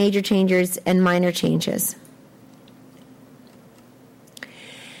ones with major changes and minor changes.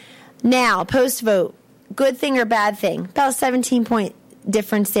 Now, post-vote, good thing or bad thing? About a 17-point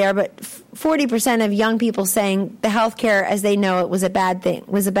difference there, but 40% of young people saying the health care as they know it was a bad thing.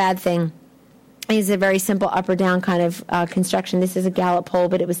 It's a very simple up or down kind of construction. This is a Gallup poll,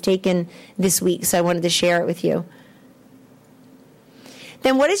 but it was taken this week, so I wanted to share it with you.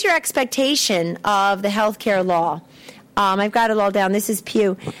 Then what is your expectation of the health care law? I've got it all down. This is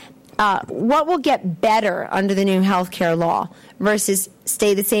Pew. What will get better under the new health care law versus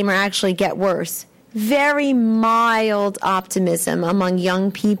stay the same or actually get worse? Very mild optimism among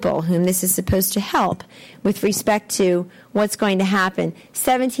young people whom this is supposed to help with respect to what's going to happen.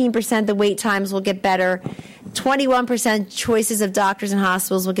 17% the wait times will get better. 21% choices of doctors and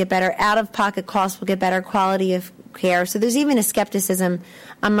hospitals will get better. Out-of-pocket costs will get better. Quality of care. So there's even a skepticism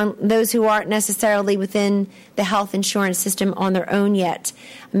among those who aren't necessarily within the health insurance system on their own yet,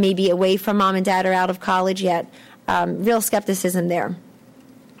 maybe away from mom and dad or out of college yet. Real skepticism there.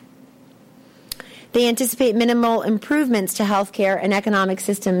 They anticipate minimal improvements to healthcare and economic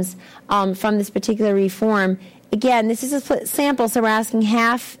systems from this particular reform. Again, this is a sample, so we're asking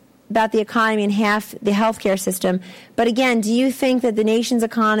half about the economy and half the healthcare system. But again, do you think that the nation's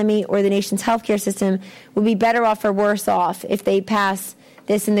economy or the nation's healthcare system would be better off or worse off if they pass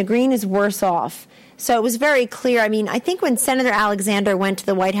this? And the green is worse off. So it was very clear. I mean, I think when Senator Alexander went to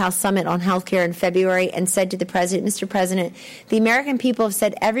the White House summit on healthcare in February and said to the president, Mr. President, the American people have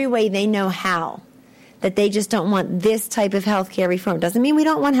said every way they know how that they just don't want this type of health care reform. Doesn't mean we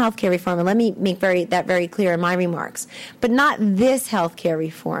don't want health care reform, and let me make that very clear in my remarks, but not this health care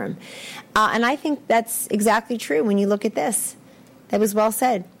reform. And I think that's exactly true when you look at this. That was well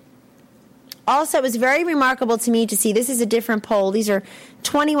said. Also, it was very remarkable to me to see, this is a different poll. These are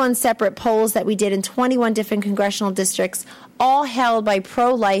 21 separate polls that we did in 21 different congressional districts, all held by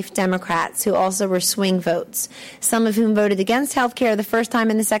pro-life Democrats who also were swing votes. Some of whom voted against health care the first time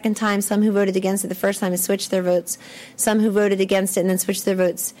and the second time, some who voted against it the first time and switched their votes, some who voted against it and then switched their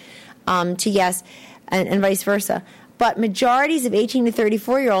votes to yes, and vice versa. But majorities of 18 to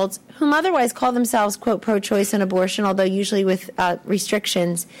 34-year-olds, whom otherwise call themselves, quote, pro-choice on abortion, although usually with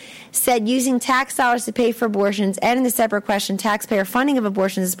restrictions, said using tax dollars to pay for abortions and, in the separate question, taxpayer funding of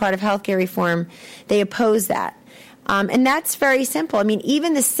abortions as part of health care reform, they oppose that. And that's very simple. I mean,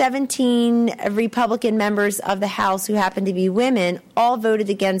 even the 17 Republican members of the House who happen to be women all voted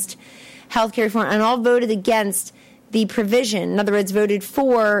against health care reform and all voted against the provision, in other words, voted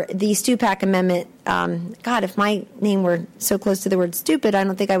for the Stupak Amendment. God, if my name were so close to the word stupid, I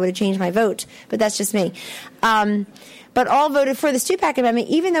don't think I would have changed my vote, but that's just me. But all voted for the Stupak Amendment,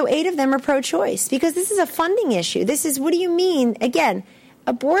 even though 8 of them are pro-choice, because this is a funding issue. This is, what do you mean? Again,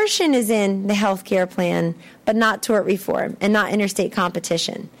 abortion is in the health care plan, but not tort reform and not interstate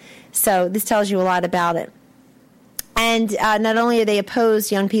competition. So this tells you a lot about it. And not only are they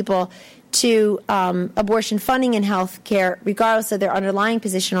opposed, young people, to abortion funding and health care, regardless of their underlying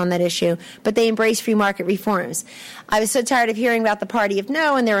position on that issue, but they embrace free market reforms. I was so tired of hearing about the party of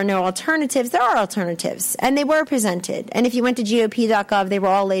no, and there are no alternatives. There are alternatives, and they were presented. And if you went to GOP.gov, they were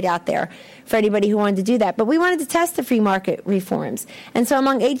all laid out there for anybody who wanted to do that. But we wanted to test the free market reforms. And so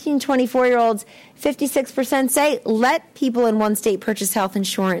among 18 to 24-year-olds, 56% say let people in one state purchase health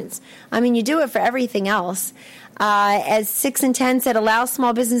insurance. I mean, you do it for everything else. As 6 in 10 said, allow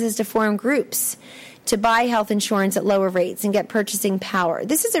small businesses to form groups to buy health insurance at lower rates and get purchasing power.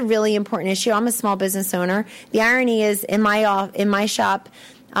 This is a really important issue. I'm a small business owner. The irony is, in my shop,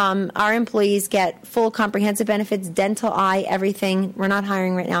 our employees get full comprehensive benefits, dental, eye, everything. We're not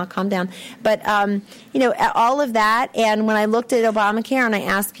hiring right now. Calm down. But, all of that. And when I looked at Obamacare and I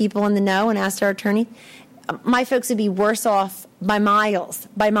asked people in the know and asked our attorney, my folks would be worse off by miles.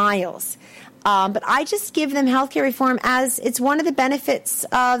 But I just give them health care reform as it's one of the benefits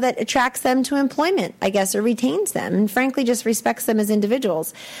that attracts them to employment, I guess, or retains them, and frankly just respects them as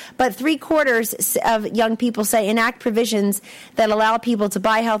individuals. But 3/4 of young people say enact provisions that allow people to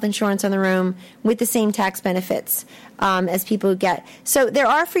buy health insurance on their own with the same tax benefits as people get. So there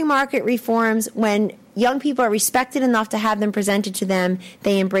are free market reforms. When young people are respected enough to have them presented to them,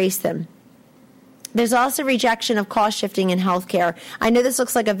 they embrace them. There's also rejection of cost shifting in healthcare. I know this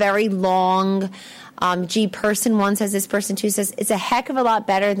looks like a very long, person one says this, person two says, it's a heck of a lot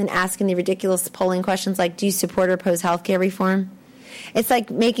better than asking the ridiculous polling questions like, do you support or oppose healthcare reform? It's like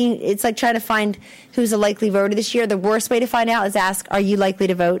trying to find who's a likely voter this year. The worst way to find out is ask, are you likely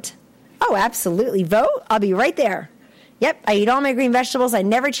to vote? Oh, absolutely. Vote? I'll be right there. Yep, I eat all my green vegetables. I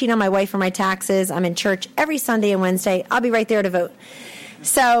never cheat on my wife for my taxes. I'm in church every Sunday and Wednesday. I'll be right there to vote.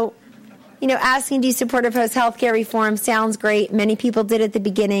 So, asking, do you support or oppose health care reform sounds great. Many people did at the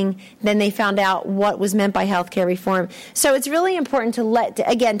beginning. Then they found out what was meant by health care reform. So it's really important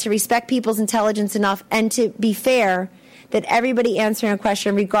to respect people's intelligence enough and to be fair that everybody answering a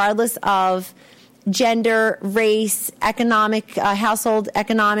question, regardless of gender, race, economic, household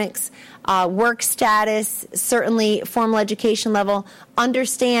economics, work status, certainly formal education level,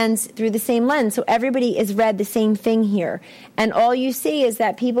 understands through the same lens. So everybody has read the same thing here. And all you see is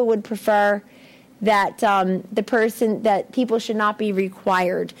that people would prefer that that people should not be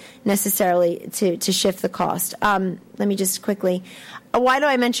required necessarily to shift the cost. Let me just quickly, why do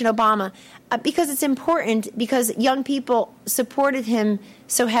I mention Obama? Because it's important, because young people supported him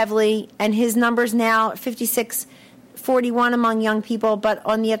so heavily, and his numbers now 56-41 among young people, but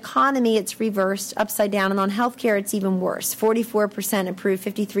on the economy it's reversed, upside down, and on healthcare it's even worse. 44% approve,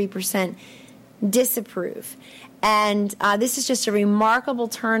 53% disapprove. And this is just a remarkable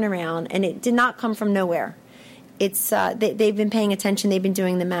turnaround, and it did not come from nowhere. It's they've been paying attention, they've been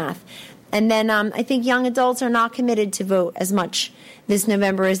doing the math. And then I think young adults are not committed to vote as much this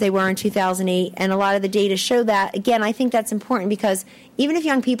November as they were in 2008. And a lot of the data show that. Again, I think that's important because even if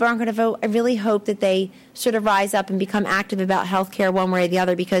young people aren't going to vote, I really hope that they sort of rise up and become active about health care one way or the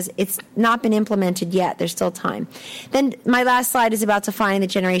other because it's not been implemented yet. There's still time. Then my last slide is about defining the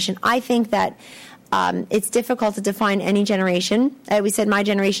generation. I think that it's difficult to define any generation. We said my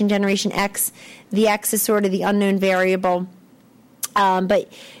generation, Generation X. The X is sort of the unknown variable. But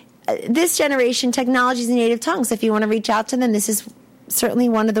this generation, technology is a native tongue. So if you want to reach out to them, this is certainly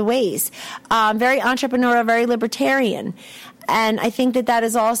one of the ways. Very entrepreneurial, very libertarian. And I think that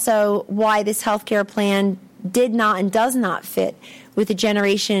is also why this healthcare plan did not and does not fit with the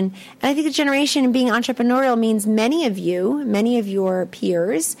generation. And I think the generation in being entrepreneurial means many of your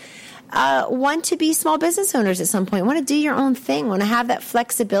peers, want to be small business owners at some point, want to do your own thing, want to have that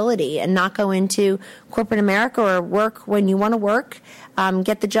flexibility and not go into corporate America or work when you want to work,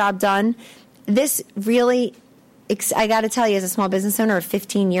 get the job done. This really, I got to tell you, as a small business owner of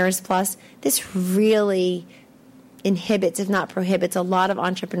 15 years plus, this really inhibits, if not prohibits, a lot of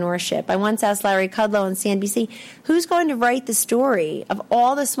entrepreneurship. I once asked Larry Kudlow on CNBC, who's going to write the story of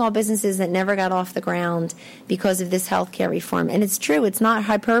all the small businesses that never got off the ground because of this healthcare reform? And it's true. It's not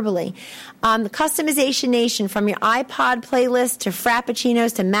hyperbole. The customization nation, from your iPod playlist to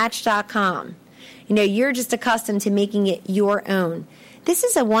Frappuccinos to Match.com. You're just accustomed to making it your own. This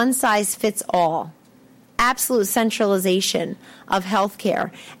is a one-size-fits-all. Absolute centralization of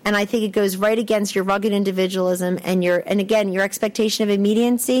healthcare, and I think it goes right against your rugged individualism and your expectation of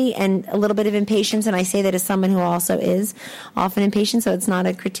immediacy and a little bit of impatience. And I say that as someone who also is often impatient, so it's not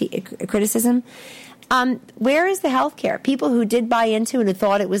a criticism. Where is the healthcare? People who did buy into it and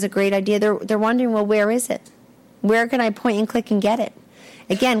thought it was a great idea, they're wondering, well, where is it? Where can I point and click and get it?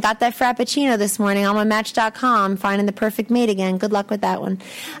 Again, got that Frappuccino this morning. I'm on Match.com, finding the perfect mate again. Good luck with that one.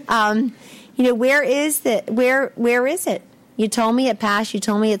 Where is it? You told me it passed. You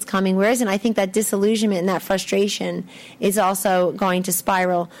told me it's coming. Where is it? And I think that disillusionment and that frustration is also going to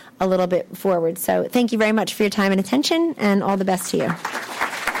spiral a little bit forward. So thank you very much for your time and attention, and all the best to you.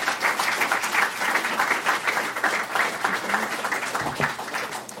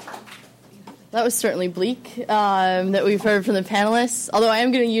 That was certainly bleak that we've heard from the panelists, although I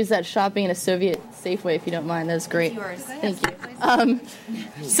am going to use that shopping in a Soviet Safeway, if you don't mind. That's great. Thank you.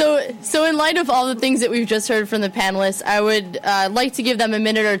 So in light of all the things that we've just heard from the panelists, I would like to give them a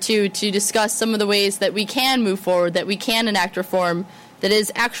minute or two to discuss some of the ways that we can move forward, that we can enact reform that is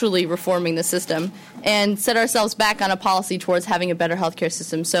actually reforming the system, and set ourselves back on a policy towards having a better healthcare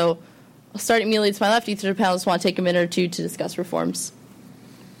system. So I'll start immediately to my left. Each of the panelists want to take a minute or two to discuss reforms.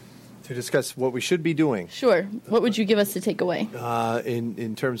 To discuss what we should be doing. Sure. What would you give us to take away?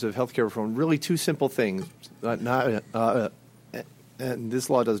 In terms of healthcare reform, really two simple things. And this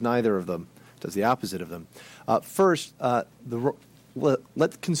law does neither of them, does the opposite of them. First,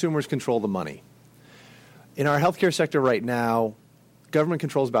 let consumers control the money. In our healthcare sector right now, government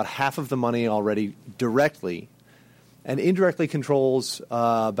controls about half of the money already directly, and indirectly controls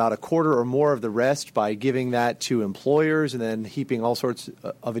about a quarter or more of the rest by giving that to employers and then heaping all sorts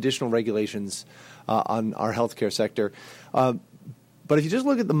of additional regulations on our healthcare sector. But if you just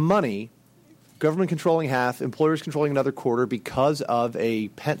look at the money, government controlling half, employers controlling another quarter because of a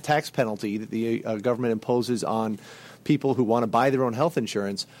tax penalty that the government imposes on people who want to buy their own health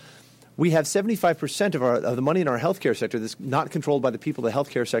insurance, we have 75% of the money in our healthcare sector that's not controlled by the people the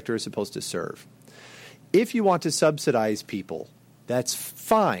healthcare sector is supposed to serve. If you want to subsidize people, that's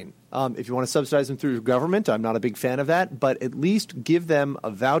fine. If you want to subsidize them through government, I'm not a big fan of that, but at least give them a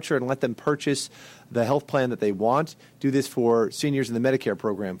voucher and let them purchase the health plan that they want. Do this for seniors in the Medicare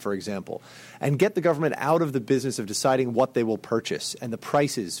program, for example, and get the government out of the business of deciding what they will purchase and the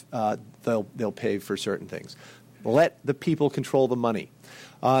prices they'll pay for certain things. Let the people control the money.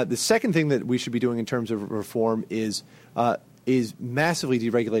 The second thing that we should be doing in terms of reform is massively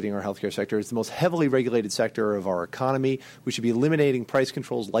deregulating our healthcare sector. It's the most heavily regulated sector of our economy. We should be eliminating price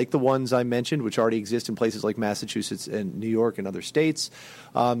controls like the ones I mentioned, which already exist in places like Massachusetts and New York and other states.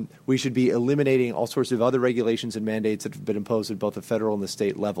 We should be eliminating all sorts of other regulations and mandates that have been imposed at both the federal and the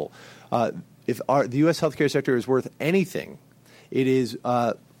state level. If the U.S. healthcare sector is worth anything, it is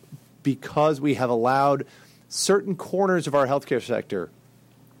because we have allowed certain corners of our healthcare sector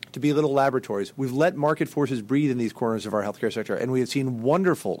to be little laboratories. We've let market forces breathe in these corners of our healthcare sector, and we have seen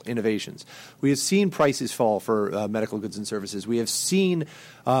wonderful innovations. We have seen prices fall for medical goods and services. We have seen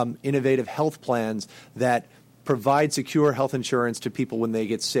innovative health plans that provide secure health insurance to people when they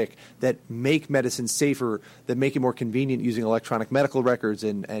get sick, that make medicine safer, that make it more convenient using electronic medical records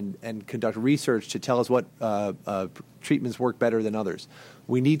and conduct research to tell us what treatments work better than others.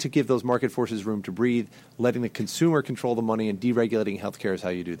 We need to give those market forces room to breathe. Letting the consumer control the money and deregulating healthcare is how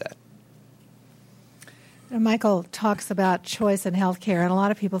you do that. Michael talks about choice in healthcare, and a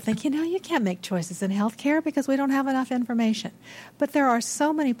lot of people think, you can't make choices in healthcare because we don't have enough information. But there are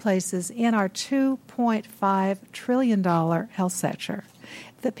so many places in our $2.5 trillion health sector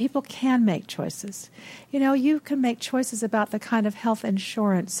that people can make choices. You can make choices about the kind of health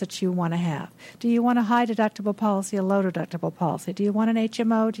insurance that you want to have. Do you want a high deductible policy, a low deductible policy? Do you want an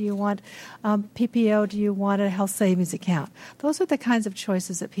HMO? Do you want PPO? Do you want a health savings account? Those are the kinds of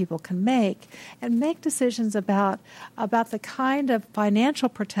choices that people can make, and make decisions about the kind of financial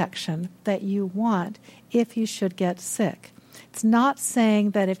protection that you want if you should get sick. It's not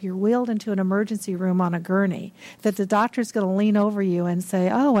saying that if you're wheeled into an emergency room on a gurney that the doctor's going to lean over you and say,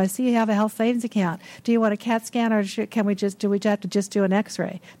 "Oh, I see you have a health savings account. Do you want a CAT scan, or do we have to just do an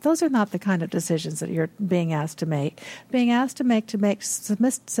X-ray?" Those are not the kind of decisions that you're being asked to make. Being asked to make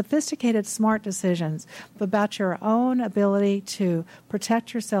sophisticated, smart decisions about your own ability to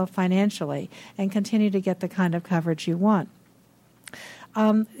protect yourself financially and continue to get the kind of coverage you want.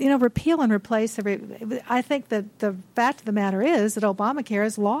 Repeal and replace. I think that the fact of the matter is that Obamacare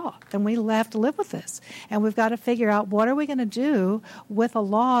is law, and we have to live with this. And we've got to figure out what are we going to do with a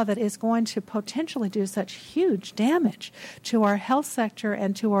law that is going to potentially do such huge damage to our health sector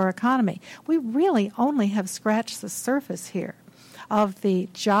and to our economy. We really only have scratched the surface here of the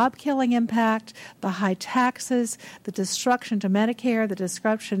job-killing impact, the high taxes, the destruction to Medicare, the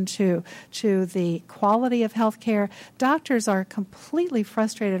destruction to the quality of health care. Doctors are completely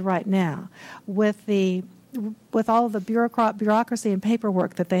frustrated right now with all of the bureaucracy and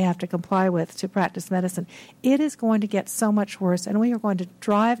paperwork that they have to comply with to practice medicine. It is going to get so much worse, and we are going to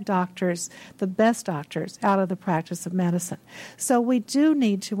drive doctors, the best doctors, out of the practice of medicine. So we do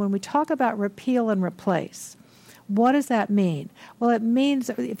need to, when we talk about repeal and replace, what does that mean? Well, it means,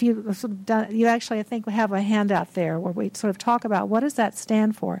 if you actually, I think, we have a handout there where we sort of talk about what does that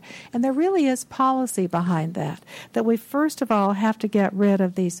stand for. And there really is policy behind that we first of all have to get rid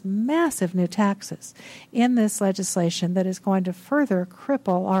of these massive new taxes in this legislation that is going to further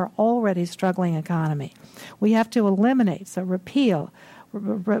cripple our already struggling economy. We have to eliminate, so repeal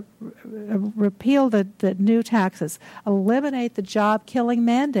the new taxes, eliminate the job-killing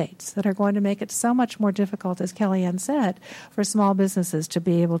mandates that are going to make it so much more difficult, as Kellyanne said, for small businesses to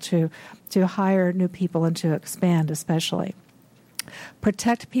be able to hire new people and to expand especially.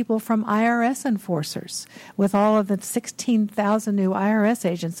 Protect people from IRS enforcers with all of the 16,000 new IRS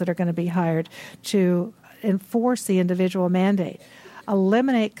agents that are going to be hired to enforce the individual mandate.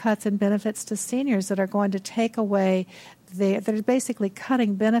 Eliminate cuts in benefits to seniors that are going to take away they're basically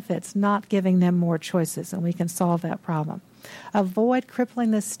cutting benefits, not giving them more choices, and we can solve that problem. Avoid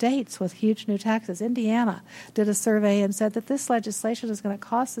crippling the states with huge new taxes. Indiana did a survey and said that this legislation is going to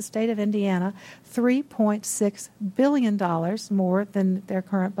cost the state of Indiana $3.6 billion more than their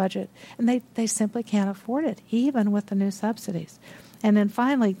current budget, and they simply can't afford it, even with the new subsidies. And then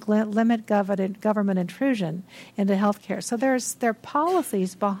finally, limit government intrusion into health care. So there are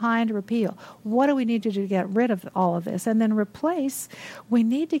policies behind repeal. What do we need to do to get rid of all of this? And then replace, we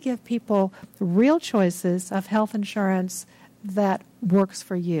need to give people real choices of health insurance that works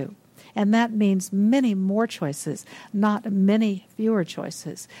for you. And that means many more choices, not many fewer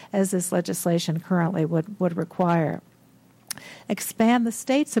choices, as this legislation currently would require. Expand the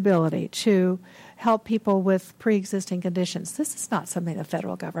state's ability to help people with pre-existing conditions. This is not something the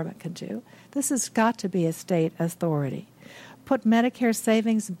federal government can do. This has got to be a state authority. Put Medicare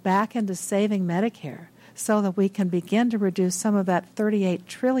savings back into saving Medicare so that we can begin to reduce some of that $38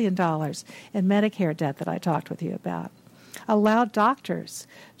 trillion in Medicare debt that I talked with you about. Allow doctors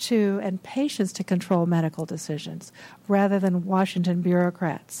and patients to control medical decisions rather than Washington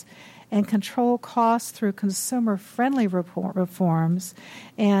bureaucrats. And control costs through consumer-friendly reforms,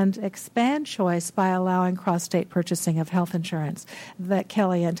 and expand choice by allowing cross-state purchasing of health insurance that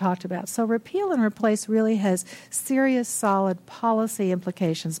Kellyanne talked about. So repeal and replace really has serious, solid policy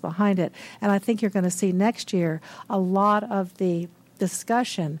implications behind it. And I think you're going to see next year a lot of the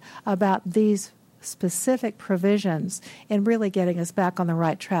discussion about these specific provisions in really getting us back on the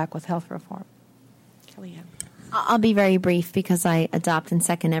right track with health reform. Kellyanne. I'll be very brief because I adopt and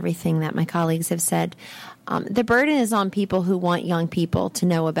second everything that my colleagues have said. The burden is on people who want young people to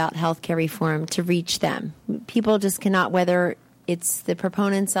know about health care reform to reach them. People just cannot, whether it's the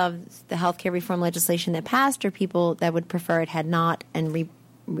proponents of the health care reform legislation that passed or people that would prefer it had not and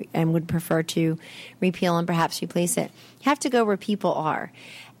would prefer to repeal and perhaps replace it, have to go where people are.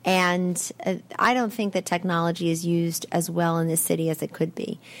 And I don't think that technology is used as well in this city as it could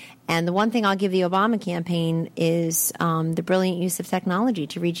be. And the one thing I'll give the Obama campaign is the brilliant use of technology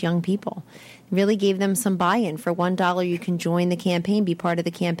to reach young people. It really gave them some buy-in. For $1, you can join the campaign, be part of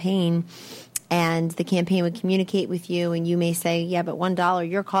the campaign, and the campaign would communicate with you, and you may say, yeah, but $1,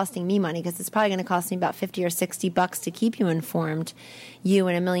 you're costing me money because it's probably going to cost me about $50 or $60 to keep you informed, you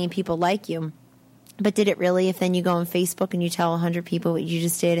and a million people like you. But did it really? If then you go on Facebook and you tell 100 people what you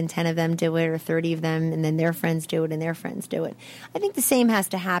just did and 10 of them do it or 30 of them and then their friends do it and their friends do it. I think the same has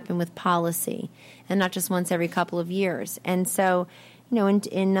to happen with policy and not just once every couple of years. And so,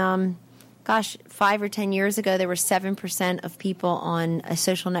 in 5 or 10 years ago, there were 7% of people on a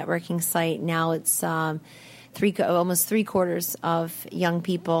social networking site. Now it's almost 3/4 of young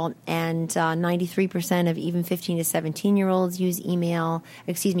people, and 93% of even 15 to 17-year-olds use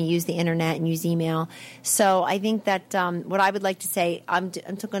the internet and use email. So I think that what I would like to say, I'm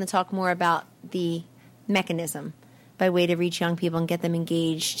going to talk more about the mechanism by way to reach young people and get them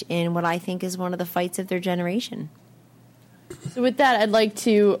engaged in what I think is one of the fights of their generation. So with that, I'd like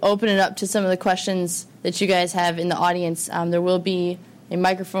to open it up to some of the questions that you guys have in the audience. There will be a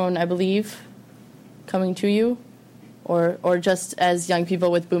microphone, I believe, coming to you, or just as young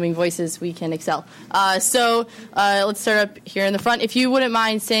people with booming voices, we can excel. So let's start up here in the front. If you wouldn't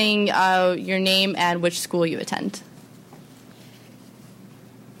mind saying your name and which school you attend.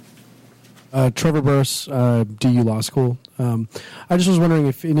 Trevor Burris, DU Law School. I just was wondering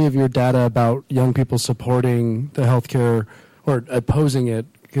if any of your data about young people supporting the healthcare or opposing it,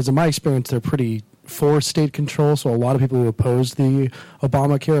 because in my experience, they're pretty for state control. So a lot of people who opposed the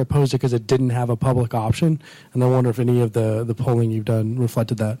Obamacare opposed it because it didn't have a public option. And I wonder if any of the polling you've done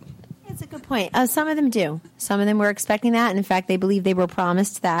reflected that. That's a good point. Some of them do. Some of them were expecting that. And in fact, they believe they were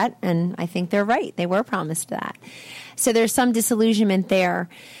promised that. And I think they're right. They were promised that. So there's some disillusionment there.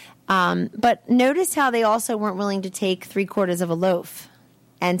 But notice how they also weren't willing to take 3/4 of a loaf.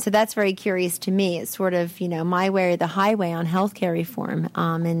 And so that's very curious to me. It's sort of, my way or the highway on healthcare reform.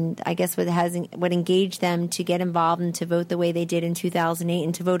 And I guess what engaged them to get involved and to vote the way they did in 2008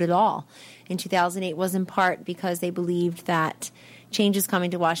 and to vote at all in 2008 was in part because they believed that change is coming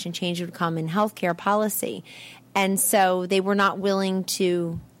to Washington, change would come in healthcare policy. And so they were not willing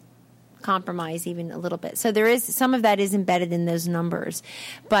to compromise even a little bit. So there is some of that is embedded in those numbers,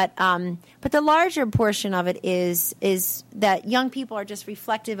 but the larger portion of it is that young people are just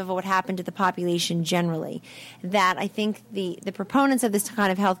reflective of what happened to the population generally. That I think the proponents of this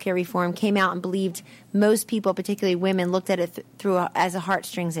kind of healthcare reform came out and believed most people, particularly women, looked at it as a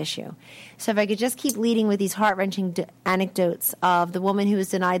heartstrings issue. So if I could just keep leading with these heart-wrenching anecdotes of the woman who was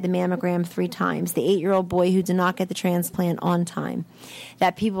denied the mammogram 3 times, the 8-year-old boy who did not get the transplant on time,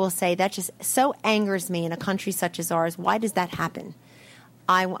 that people will say, that just so angers me in a country such as ours. Why does that happen?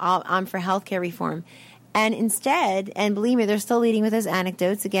 I'm for healthcare reform. And instead, and believe me, they're still leading with those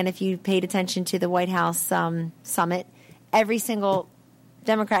anecdotes. Again, if you paid attention to the White House summit, every single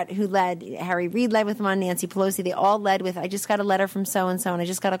Democrat who led, Harry Reid led with one, Nancy Pelosi, they all led with, I just got a letter from so-and-so, and I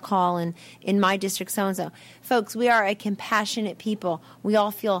just got a call in my district so-and-so. Folks, we are a compassionate people. We all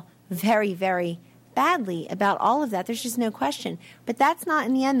feel very, very badly about all of that. There's just no question. But that's not,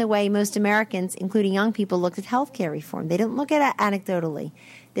 in the end, the way most Americans, including young people, looked at health care reform. They didn't look at it anecdotally.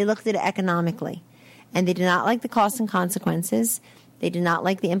 They looked at it economically. And they did not like the costs and consequences. They did not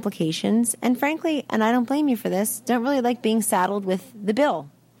like the implications. And frankly, and I don't blame you for this, don't really like being saddled with the bill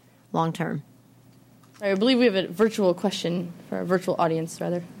long term. I believe we have a virtual question for our virtual audience,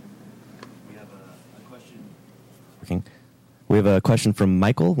 rather. We have a question. Working. We have a question from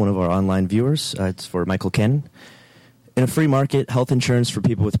Michael, one of our online viewers. It's for Michael Ken. In a free market, health insurance for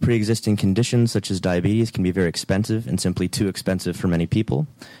people with pre-existing conditions such as diabetes can be very expensive and simply too expensive for many people.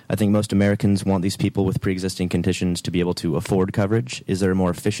 I think most Americans want these people with pre-existing conditions to be able to afford coverage. Is there a more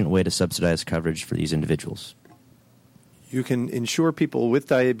efficient way to subsidize coverage for these individuals? You can insure people with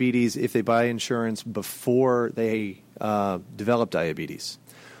diabetes if they buy insurance before they develop diabetes.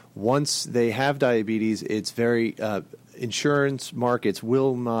 Once they have diabetes, it's very insurance markets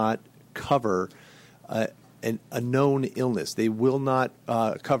will not cover a known illness. They will not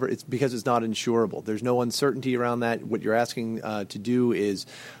cover it because it's not insurable. There's no uncertainty around that. What you're asking to do is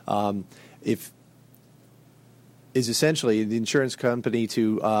essentially the insurance company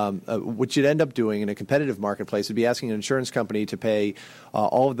to what you'd end up doing in a competitive marketplace would be asking an insurance company to pay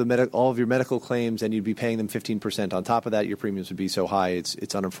all of your medical claims, and you'd be paying them 15%. On top of that, your premiums would be so high it's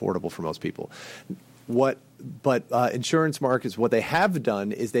unaffordable for most people. But insurance markets, what they have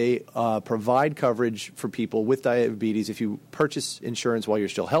done is they provide coverage for people with diabetes. If you purchase insurance while you're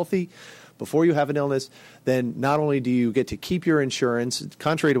still healthy, before you have an illness, then not only do you get to keep your insurance,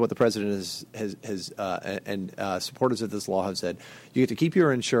 contrary to what the president and supporters of this law have said, you get to keep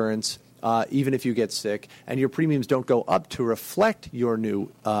your insurance even if you get sick, and your premiums don't go up to reflect your new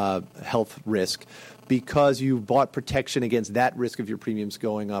health risk, because you've bought protection against that risk of your premiums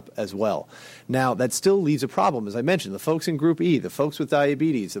going up as well. Now, that still leaves a problem. As I mentioned, the folks in Group E, the folks with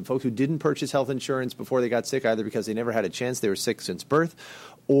diabetes, the folks who didn't purchase health insurance before they got sick, either because they never had a chance, they were sick since birth,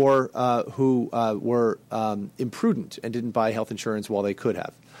 or who were imprudent and didn't buy health insurance while they could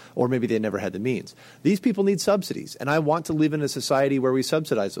have, or maybe they never had the means. These people need subsidies, and I want to live in a society where we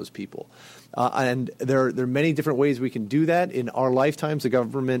subsidize those people. And there are many different ways we can do that. In our lifetimes, the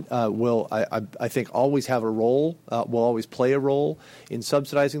government will, I think, always have a role, will always play a role in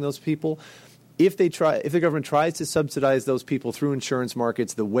subsidizing those people. If the government tries to subsidize those people through insurance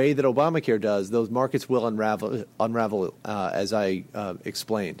markets the way that Obamacare does, those markets will unravel as I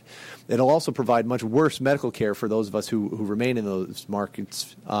explained. It'll also provide much worse medical care for those of us who remain in those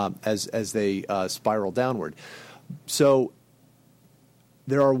markets as they spiral downward. So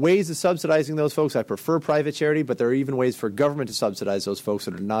there are ways of subsidizing those folks. I prefer private charity, but there are even ways for government to subsidize those folks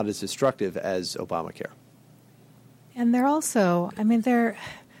that are not as destructive as Obamacare. And they're also,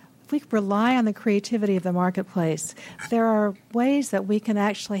 we rely on the creativity of the marketplace. There are ways that we can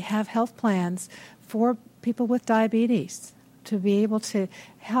actually have health plans for people with diabetes to be able to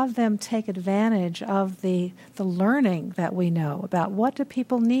have them take advantage of the learning that we know about what do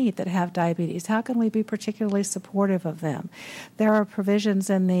people need that have diabetes. How can we be particularly supportive of them? There are provisions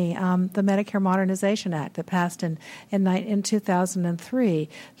in the Medicare Modernization Act that passed in 2003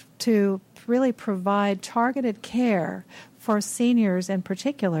 to really provide targeted care for seniors in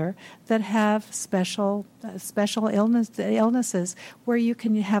particular that have special illnesses where you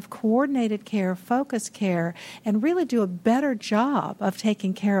can have coordinated care, focused care, and really do a better job of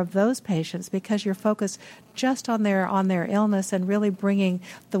taking care of those patients because you're focused just on their illness and really bringing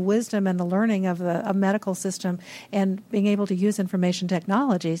the wisdom and the learning of a medical system and being able to use information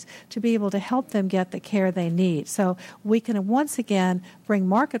technologies to be able to help them get the care they need. So we can once again bring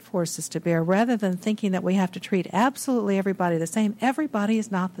market forces to bear rather than thinking that we have to treat absolutely everybody the same. Everybody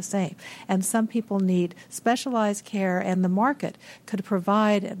is not the same. And some people need specialized care, and the market could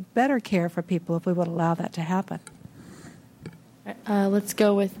provide better care for people if we would allow that to happen. Let's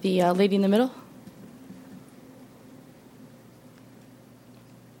go with the lady in the middle.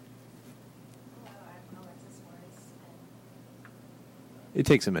 It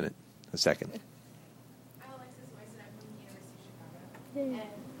takes a minute, a second. I'm Alexis Weiss, and I'm from the University of Chicago. And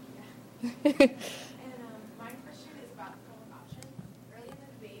my question is about public option. Early in the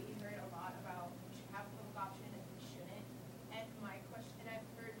debate, we heard a lot about we should have public option and we shouldn't. And my question, and I've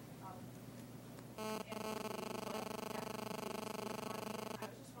heard, I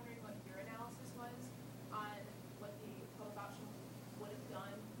was just wondering what your analysis was on what the public option would have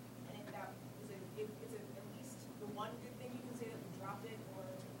done, and if that is it at least the one good thing you can say that we dropped it, or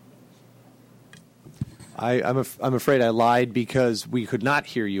do you think we should have it? I'm afraid I lied because we could not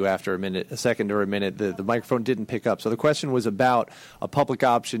hear you after a second or a minute. The microphone didn't pick up. So the question was about a public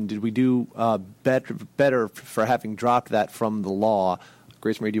option. Did we do better for having dropped that from the law?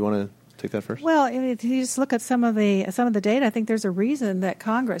 Grace Marie, do you want to take that first? Well, if you just look at some of the data, I think there's a reason that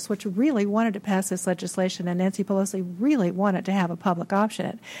Congress, which really wanted to pass this legislation, and Nancy Pelosi really wanted to have a public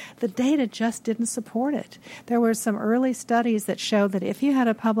option, the data just didn't support it. There were some early studies that showed that if you had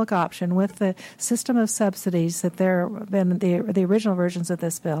a public option with the system of subsidies that there have been the original versions of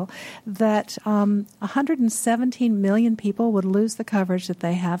this bill, that 117 million people would lose the coverage that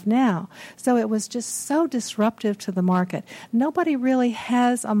they have now. So it was just so disruptive to the market. Nobody really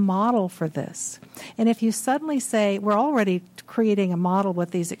has a model for this. And if you suddenly say, we're already creating a model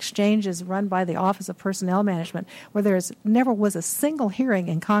with these exchanges run by the Office of Personnel Management, where there's never was a single hearing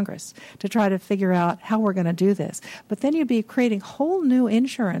in Congress to try to figure out how we're going to do this. But then you'd be creating whole new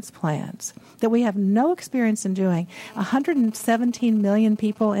insurance plans that we have no experience in doing. 117 million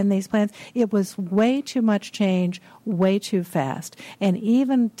people in these plans. It was way too much change, way too fast. And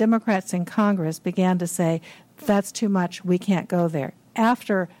even Democrats in Congress began to say, that's too much, we can't go there.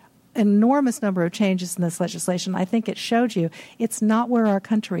 After enormous number of changes in this legislation, I think it showed you it's not where our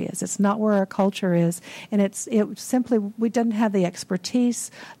country is. It's not where our culture is. And it simply, we didn't have the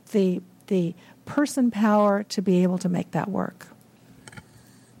expertise, the person power to be able to make that work.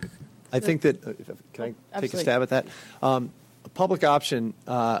 I think that, can I take a stab at that? A public option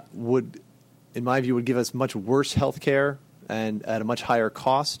would, in my view, would give us much worse health care and at a much higher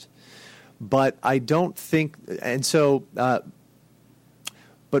cost. But I don't think, and so,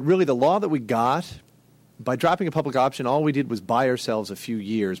 but really the law that we got, by dropping a public option, all we did was buy ourselves a few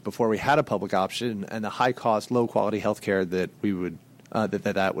years before we had a public option and the high-cost, low-quality health care that we would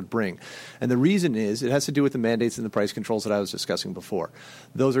that would bring. And the reason is it has to do with the mandates and the price controls that I was discussing before.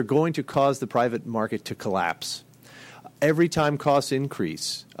 Those are going to cause the private market to collapse. Every time costs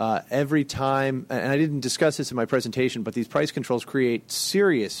increase, every time, and I didn't discuss this in my presentation, but these price controls create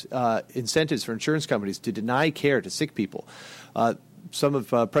serious incentives for insurance companies to deny care to sick people. some of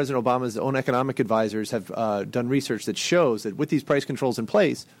President Obama's own economic advisors have done research that shows that with these price controls in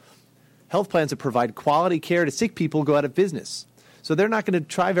place, health plans that provide quality care to sick people go out of business. So they're not going to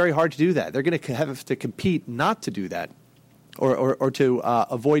try very hard to do that. They're going to have to compete not to do that or to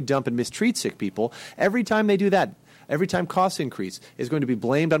avoid, dump, and mistreat sick people. Every time they do that, every time costs increase, is going to be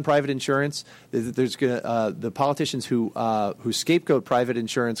blamed on private insurance. There's going to, the politicians who scapegoat private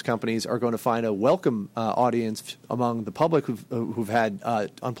insurance companies are going to find a welcome audience among the public who've had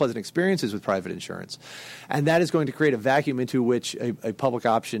unpleasant experiences with private insurance. And that is going to create a vacuum into which a public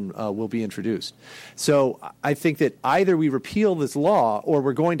option will be introduced. So I think that either we repeal this law or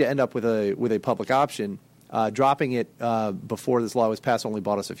we're going to end up with a public option. Dropping it before this law was passed only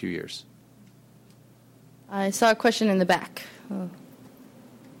bought us a few years. I saw a question in the back. Oh.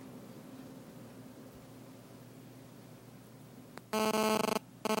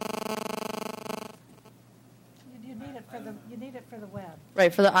 You need it for the web.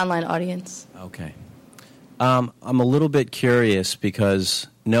 Right, for the online audience. Okay. I'm a little bit curious because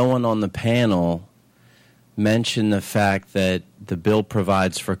no one on the panel mentioned the fact that the bill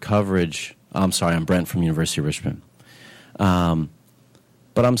provides for coverage. I'm sorry, I'm Brent from University of Richmond.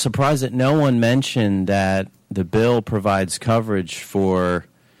 But I'm surprised that no one mentioned that the bill provides coverage for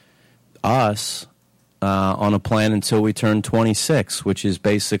us on a plan until we turn 26, which is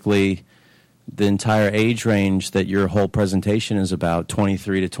basically the entire age range that your whole presentation is about,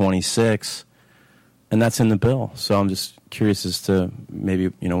 23 to 26, and that's in the bill. So I'm just curious as to maybe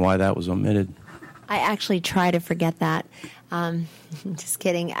why that was omitted. I actually try to forget that. Just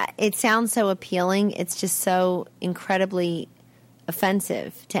kidding. It sounds so appealing. It's just so incredibly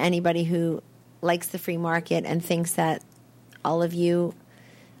offensive to anybody who likes the free market and thinks that all of you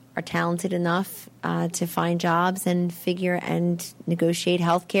are talented enough to find jobs and figure and negotiate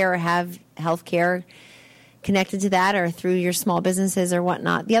health care or have health care connected to that or through your small businesses or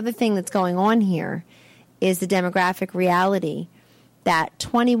whatnot. The other thing that's going on here is the demographic reality that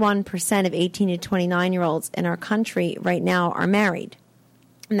 21% of 18 to 29-year-olds in our country right now are married.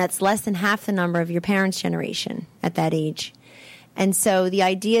 And that's less than half the number of your parents' generation at that age. And so the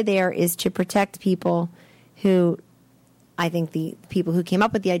idea there is to protect people who, I think the people who came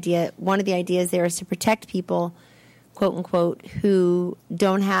up with the idea, one of the ideas there is to protect people, quote unquote, who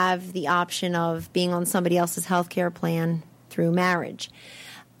don't have the option of being on somebody else's health care plan through marriage.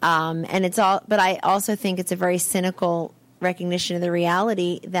 And it's all, but I also think it's a very cynical recognition of the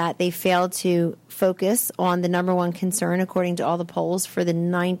reality that they failed to focus on the number one concern, according to all the polls, for the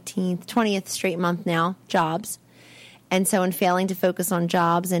 20th straight month now, jobs. And so in failing to focus on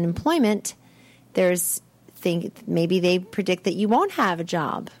jobs and employment, maybe they predict that you won't have a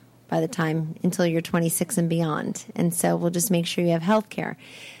job by the time until you're 26 and beyond. And so we'll just make sure you have health care.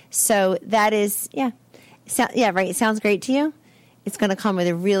 So that is, right. It sounds great to you. It's going to come with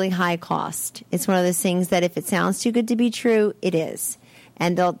a really high cost. It's one of those things that if it sounds too good to be true, it is.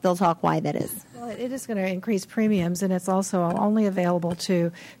 And they'll talk why that is. Well, it is going to increase premiums, and it's also only available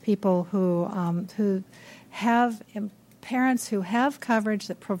to people who have parents who have coverage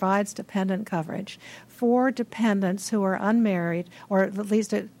that provides dependent coverage for dependents who are unmarried, or at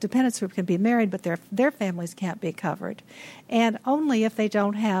least dependents who can be married, but their families can't be covered, and only if they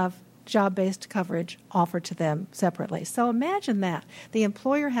don't have job-based coverage offered to them separately. So imagine that. The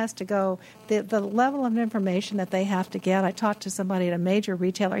employer has to go, the level of information that they have to get. I talked to somebody at a major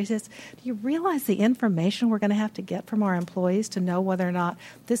retailer. He says, do you realize the information we're going to have to get from our employees to know whether or not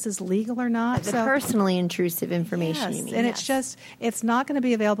this is legal or not? The personally intrusive information, yes, you mean. And yes. It's not going to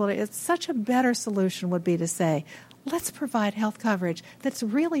be available. It's such a better solution would be to say, let's provide health coverage that's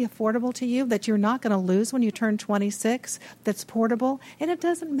really affordable to you, that you're not going to lose when you turn 26, that's portable. And it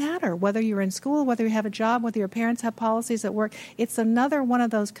doesn't matter whether you're in school, whether you have a job, whether your parents have policies at work. It's another one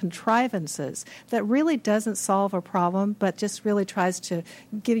of those contrivances that really doesn't solve a problem, but just really tries to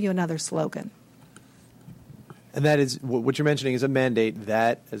give you another slogan. And that is what you're mentioning is a mandate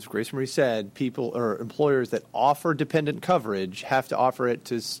that, as Grace Marie said, people or employers that offer dependent coverage have to offer it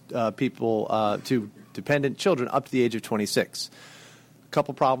to people, to dependent children up to the age of 26. A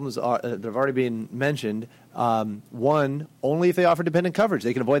couple problems that have already been mentioned. One, only if they offer dependent coverage.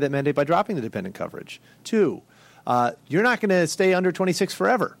 They can avoid that mandate by dropping the dependent coverage. Two, you're not going to stay under 26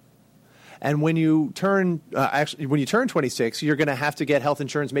 forever. And when you turn 26, you're going to have to get health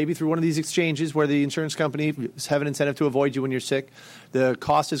insurance, maybe through one of these exchanges where the insurance companies have an incentive to avoid you when you're sick. The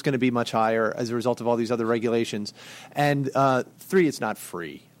cost is going to be much higher as a result of all these other regulations. And three, it's not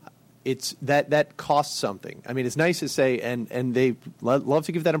free. it's that costs something. I mean, it's nice to say, and they love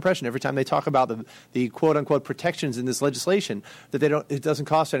to give that impression every time they talk about the quote unquote protections in this legislation, that it doesn't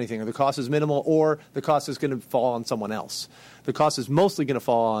cost anything, or the cost is minimal, or the cost is going to fall on someone else. The cost is mostly going to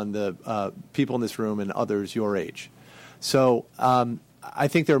fall on the people in this room and others your age. So I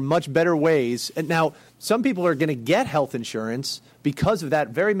think there are much better ways. And now, some people are going to get health insurance because of that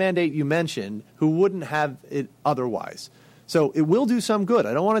very mandate you mentioned, who wouldn't have it otherwise. So it will do some good.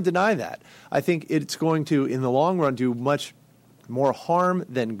 I don't want to deny that. I think it's going to, in the long run, do much more harm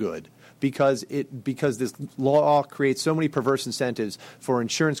than good, because this law creates so many perverse incentives for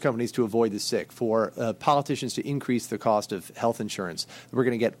insurance companies to avoid the sick, for politicians to increase the cost of health insurance. We're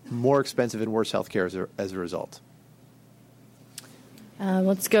going to get more expensive and worse health care as a result.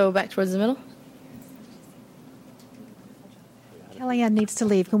 Let's go back towards the middle. Kellyanne needs to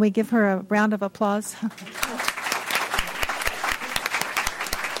leave. Can we give her a round of applause?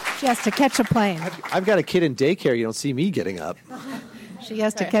 She has to catch a plane. I've got a kid in daycare. You don't see me getting up. She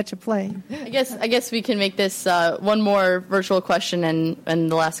has to catch a plane. I guess we can make this one more virtual question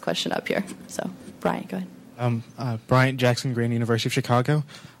and the last question up here. So, Brian, go ahead. Bryant Jackson Green, University of Chicago.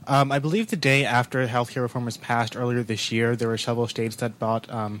 I believe the day after healthcare reform was passed earlier this year, there were several states that brought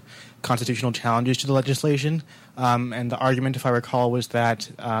constitutional challenges to the legislation. And the argument, if I recall, was that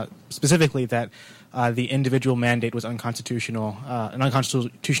specifically that the individual mandate was unconstitutional, an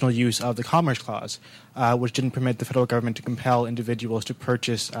unconstitutional use of the Commerce Clause, which didn't permit the federal government to compel individuals to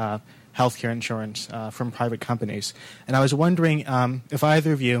purchase healthcare insurance from private companies. And I was wondering if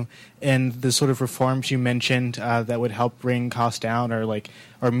either of you, in the sort of reforms you mentioned that would help bring costs down or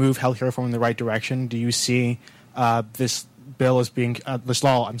move healthcare reform in the right direction, do you see this law is being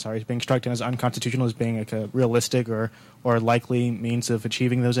struck down as unconstitutional as being like a realistic or likely means of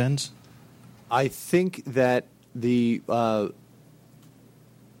achieving those ends? I think that the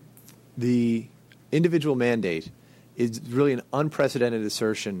individual mandate is really an unprecedented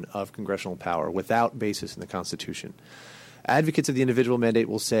assertion of congressional power without basis in the Constitution. Advocates of the individual mandate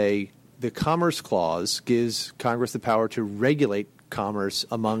will say the Commerce Clause gives Congress the power to regulate commerce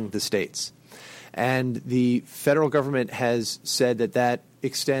among the states. And the federal government has said that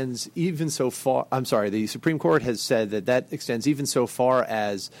extends even so far. The Supreme Court has said that extends even so far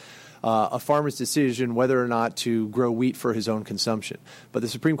as a farmer's decision whether or not to grow wheat for his own consumption. But the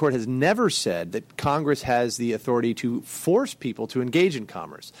Supreme Court has never said that Congress has the authority to force people to engage in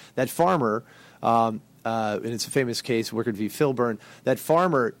commerce. That farmer, and it's a famous case, Wickard v. Filburn, that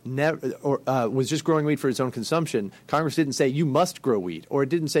farmer was just growing wheat for his own consumption. Congress didn't say you must grow wheat, or it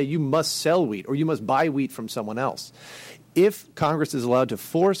didn't say you must sell wheat, or you must buy wheat from someone else. If Congress is allowed to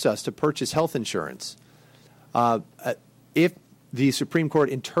force us to purchase health insurance, if the Supreme Court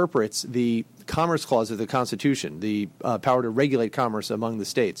interprets the Commerce Clause of the Constitution, the power to regulate commerce among the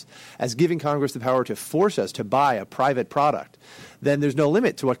states, as giving Congress the power to force us to buy a private product, then there's no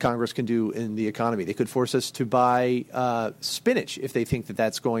limit to what Congress can do in the economy. They could force us to buy spinach if they think that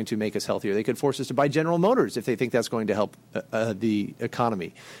that's going to make us healthier. They could force us to buy General Motors if they think that's going to help the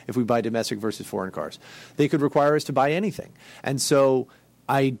economy, if we buy domestic versus foreign cars. They could require us to buy anything. And so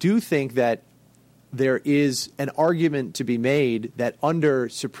I do think that there is an argument to be made that under the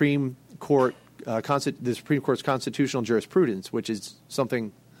Supreme Court's constitutional jurisprudence, which is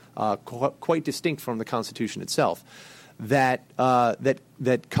something quite distinct from the Constitution itself, that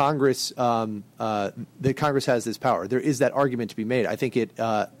Congress has this power. There is that argument to be made. I think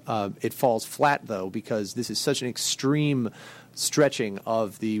it falls flat though, because this is such an extreme stretching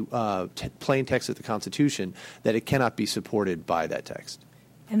of the plain text of the Constitution that it cannot be supported by that text.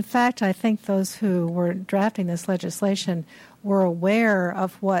 In fact, I think those who were drafting this legislation were aware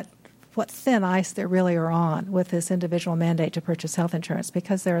of what thin ice they really are on with this individual mandate to purchase health insurance,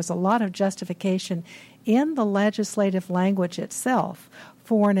 because there is a lot of justification in the legislative language itself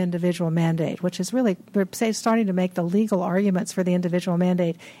for an individual mandate, which is really, we're starting to make the legal arguments for the individual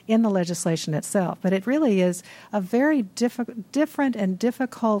mandate in the legislation itself. But it really is a very different and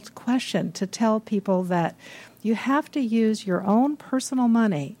difficult question to tell people that you have to use your own personal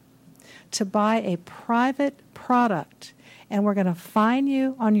money to buy a private product, and we're going to fine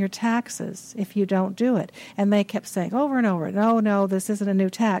you on your taxes if you don't do it. And they kept saying over and over, no, this isn't a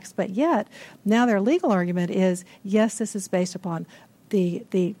new tax. But yet, now their legal argument is, yes, this is based upon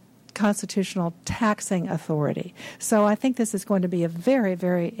the constitutional taxing authority. So I think this is going to be a very,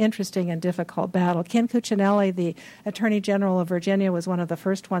 very interesting and difficult battle. Ken Cuccinelli, the Attorney General of Virginia, was one of the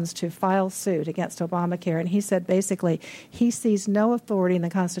first ones to file suit against Obamacare, and he said basically he sees no authority in the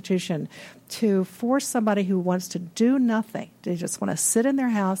Constitution to force somebody who wants to do nothing, they just want to sit in their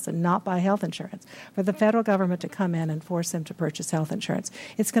house and not buy health insurance, for the federal government to come in and force them to purchase health insurance.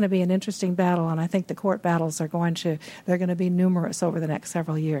 It's going to be an interesting battle, and I think the court battles they're going to be numerous over the next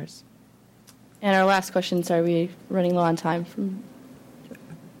several years. And our last question, are we running low on time?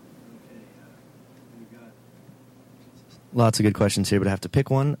 Lots of good questions here, but I have to pick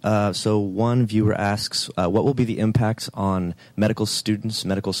one. So one viewer asks, what will be the impact on medical students,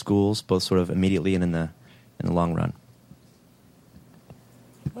 medical schools, both sort of immediately and in the long run?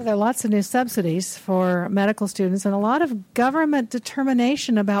 Well, there are lots of new subsidies for medical students and a lot of government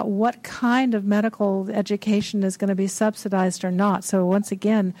determination about what kind of medical education is going to be subsidized or not. So once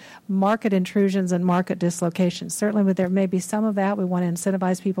again, market intrusions and market dislocations. Certainly there may be some of that. We want to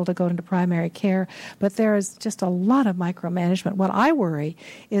incentivize people to go into primary care, but there is just a lot of micromanagement. What I worry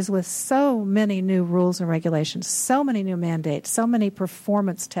is with so many new rules and regulations, so many new mandates, so many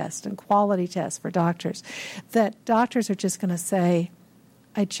performance tests and quality tests for doctors, that doctors are just going to say,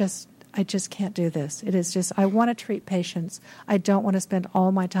 I just can't do this. It is just, I want to treat patients. I don't want to spend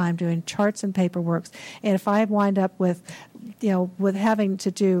all my time doing charts and paperwork. And if I wind up with having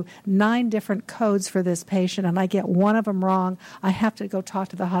to do 9 different codes for this patient and I get one of them wrong, I have to go talk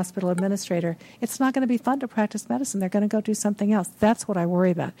to the hospital administrator. It's not going to be fun to practice medicine. They're going to go do something else. That's what I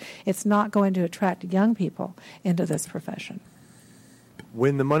worry about. It's not going to attract young people into this profession.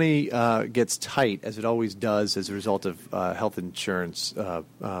 When the money gets tight, as it always does as a result of health insurance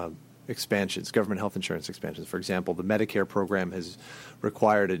expansions, government health insurance expansions, for example, the Medicare program has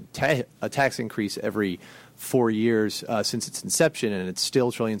required a tax increase every 4 years since its inception, and it's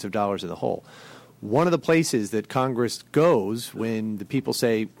still trillions of dollars in the hole. One of the places that Congress goes when the people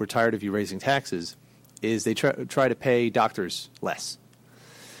say, we're tired of you raising taxes, is they try to pay doctors less.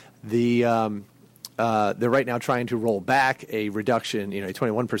 They're right now trying to roll back a reduction, a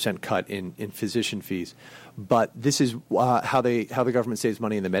 21% cut in physician fees. But this is how the government saves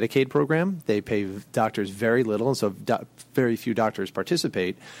money in the Medicaid program. They pay doctors very little, and so very few doctors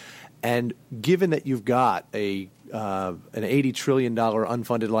participate. And given that you've got an $80 trillion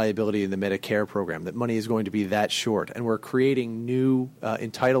unfunded liability in the Medicare program, that money is going to be that short, and we're creating new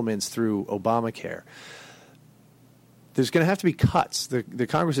entitlements through Obamacare, there's going to have to be cuts. The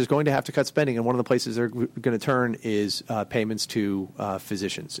Congress is going to have to cut spending, and one of the places they're going to turn is payments to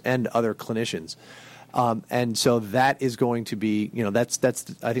physicians and other clinicians. And so that is going to be, I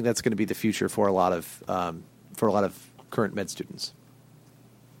think that's going to be the future for a lot of current med students.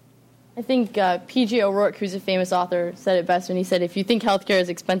 I think P.J. O'Rourke, who's a famous author, said it best when he said, if you think healthcare is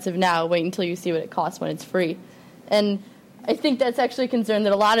expensive now, wait until you see what it costs when it's free. And I think that's actually a concern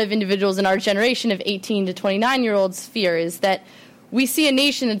that a lot of individuals in our generation of 18 to 29-year-olds fear, is that we see a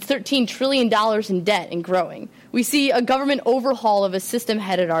nation that's $13 trillion in debt and growing. We see a government overhaul of a system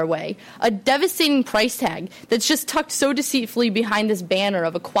headed our way, a devastating price tag that's just tucked so deceitfully behind this banner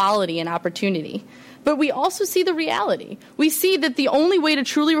of equality and opportunity. But we also see the reality. We see that the only way to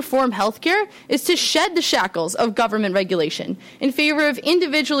truly reform healthcare is to shed the shackles of government regulation in favor of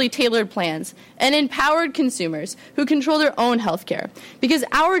individually tailored plans and empowered consumers who control their own healthcare. Because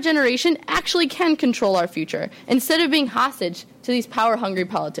our generation actually can control our future instead of being hostage to these power-hungry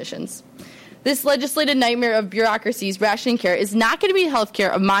politicians. This legislated nightmare of bureaucracies rationing care is not going to be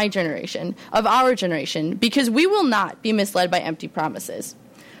healthcare of my generation, of our generation, because we will not be misled by empty promises.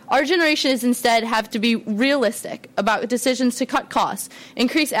 Our generation is instead have to be realistic about decisions to cut costs,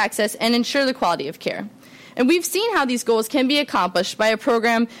 increase access, and ensure the quality of care. And we've seen how these goals can be accomplished by a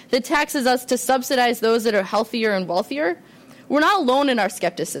program that taxes us to subsidize those that are healthier and wealthier. We're not alone in our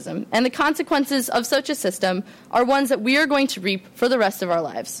skepticism, and the consequences of such a system are ones that we are going to reap for the rest of our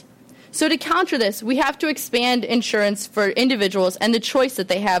lives. So to counter this, we have to expand insurance for individuals and the choice that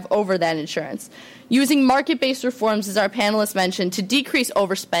they have over that insurance, using market-based reforms, as our panelists mentioned, to decrease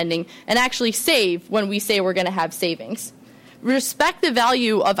overspending and actually save when we say we're going to have savings. Respect the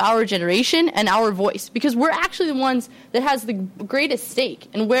value of our generation and our voice, because we're actually the ones that has the greatest stake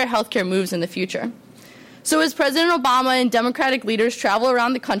in where healthcare moves in the future. So as President Obama and Democratic leaders travel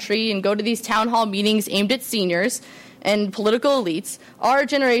around the country and go to these town hall meetings aimed at seniors and political elites, our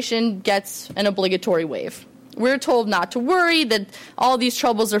generation gets an obligatory wave. We're told not to worry, that all these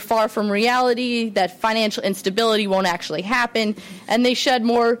troubles are far from reality, that financial instability won't actually happen, and they shed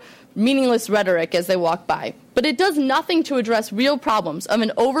more meaningless rhetoric as they walk by. But it does nothing to address real problems of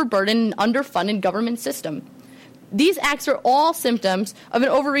an overburdened and underfunded government system. These acts are all symptoms of an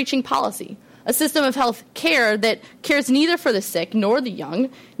overreaching policy, a system of health care that cares neither for the sick nor the young,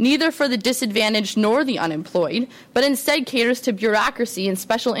 neither for the disadvantaged nor the unemployed, but instead caters to bureaucracy and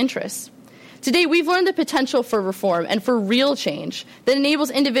special interests. Today, we've learned the potential for reform and for real change that enables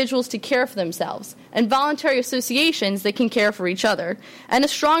individuals to care for themselves, and voluntary associations that can care for each other, and a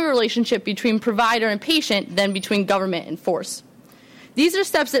stronger relationship between provider and patient than between government and force. These are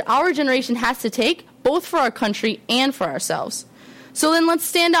steps that our generation has to take, both for our country and for ourselves. So then let's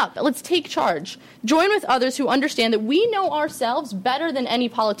stand up. Let's take charge. Join with others who understand that we know ourselves better than any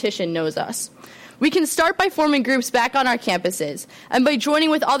politician knows us. We can start by forming groups back on our campuses and by joining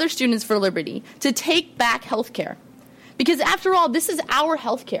with other Students for Liberty to take back healthcare. Because after all, this is our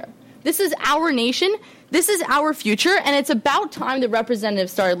healthcare. This is our nation. This is our future, and it's about time that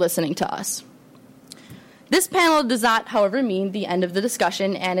representatives started listening to us. This panel does not, however, mean the end of the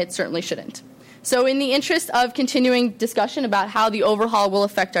discussion, and it certainly shouldn't. So in the interest of continuing discussion about how the overhaul will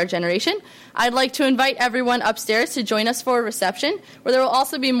affect our generation, I'd like to invite everyone upstairs to join us for a reception, where there will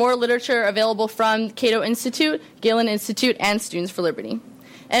also be more literature available from Cato Institute, Galen Institute, and Students for Liberty.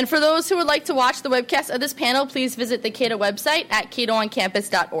 And for those who would like to watch the webcast of this panel, please visit the Cato website at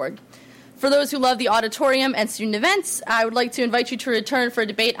catooncampus.org. For those who love the auditorium and student events, I would like to invite you to return for a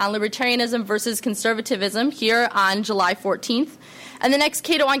debate on libertarianism versus conservatism here on July 14th. And the next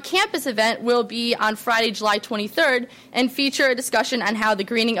Cato on Campus event will be on Friday, July 23rd, and feature a discussion on how the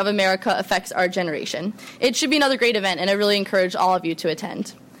greening of America affects our generation. It should be another great event, and I really encourage all of you to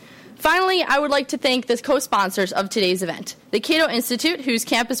attend. Finally, I would like to thank the co-sponsors of today's event, the Cato Institute, whose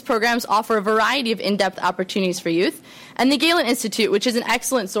campus programs offer a variety of in-depth opportunities for youth, and the Galen Institute, which is an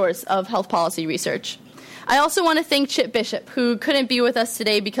excellent source of health policy research. I also want to thank Chip Bishop, who couldn't be with us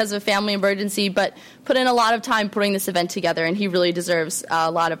today because of a family emergency, but put in a lot of time putting this event together, and he really deserves a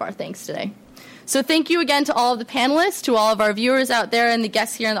lot of our thanks today. So thank you again to all of the panelists, to all of our viewers out there, and the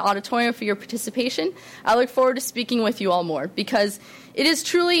guests here in the auditorium for your participation. I look forward to speaking with you all more, because it is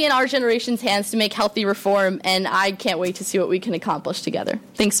truly in our generation's hands to make healthy reform, and I can't wait to see what we can accomplish together.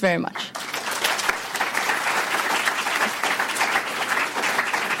 Thanks very much.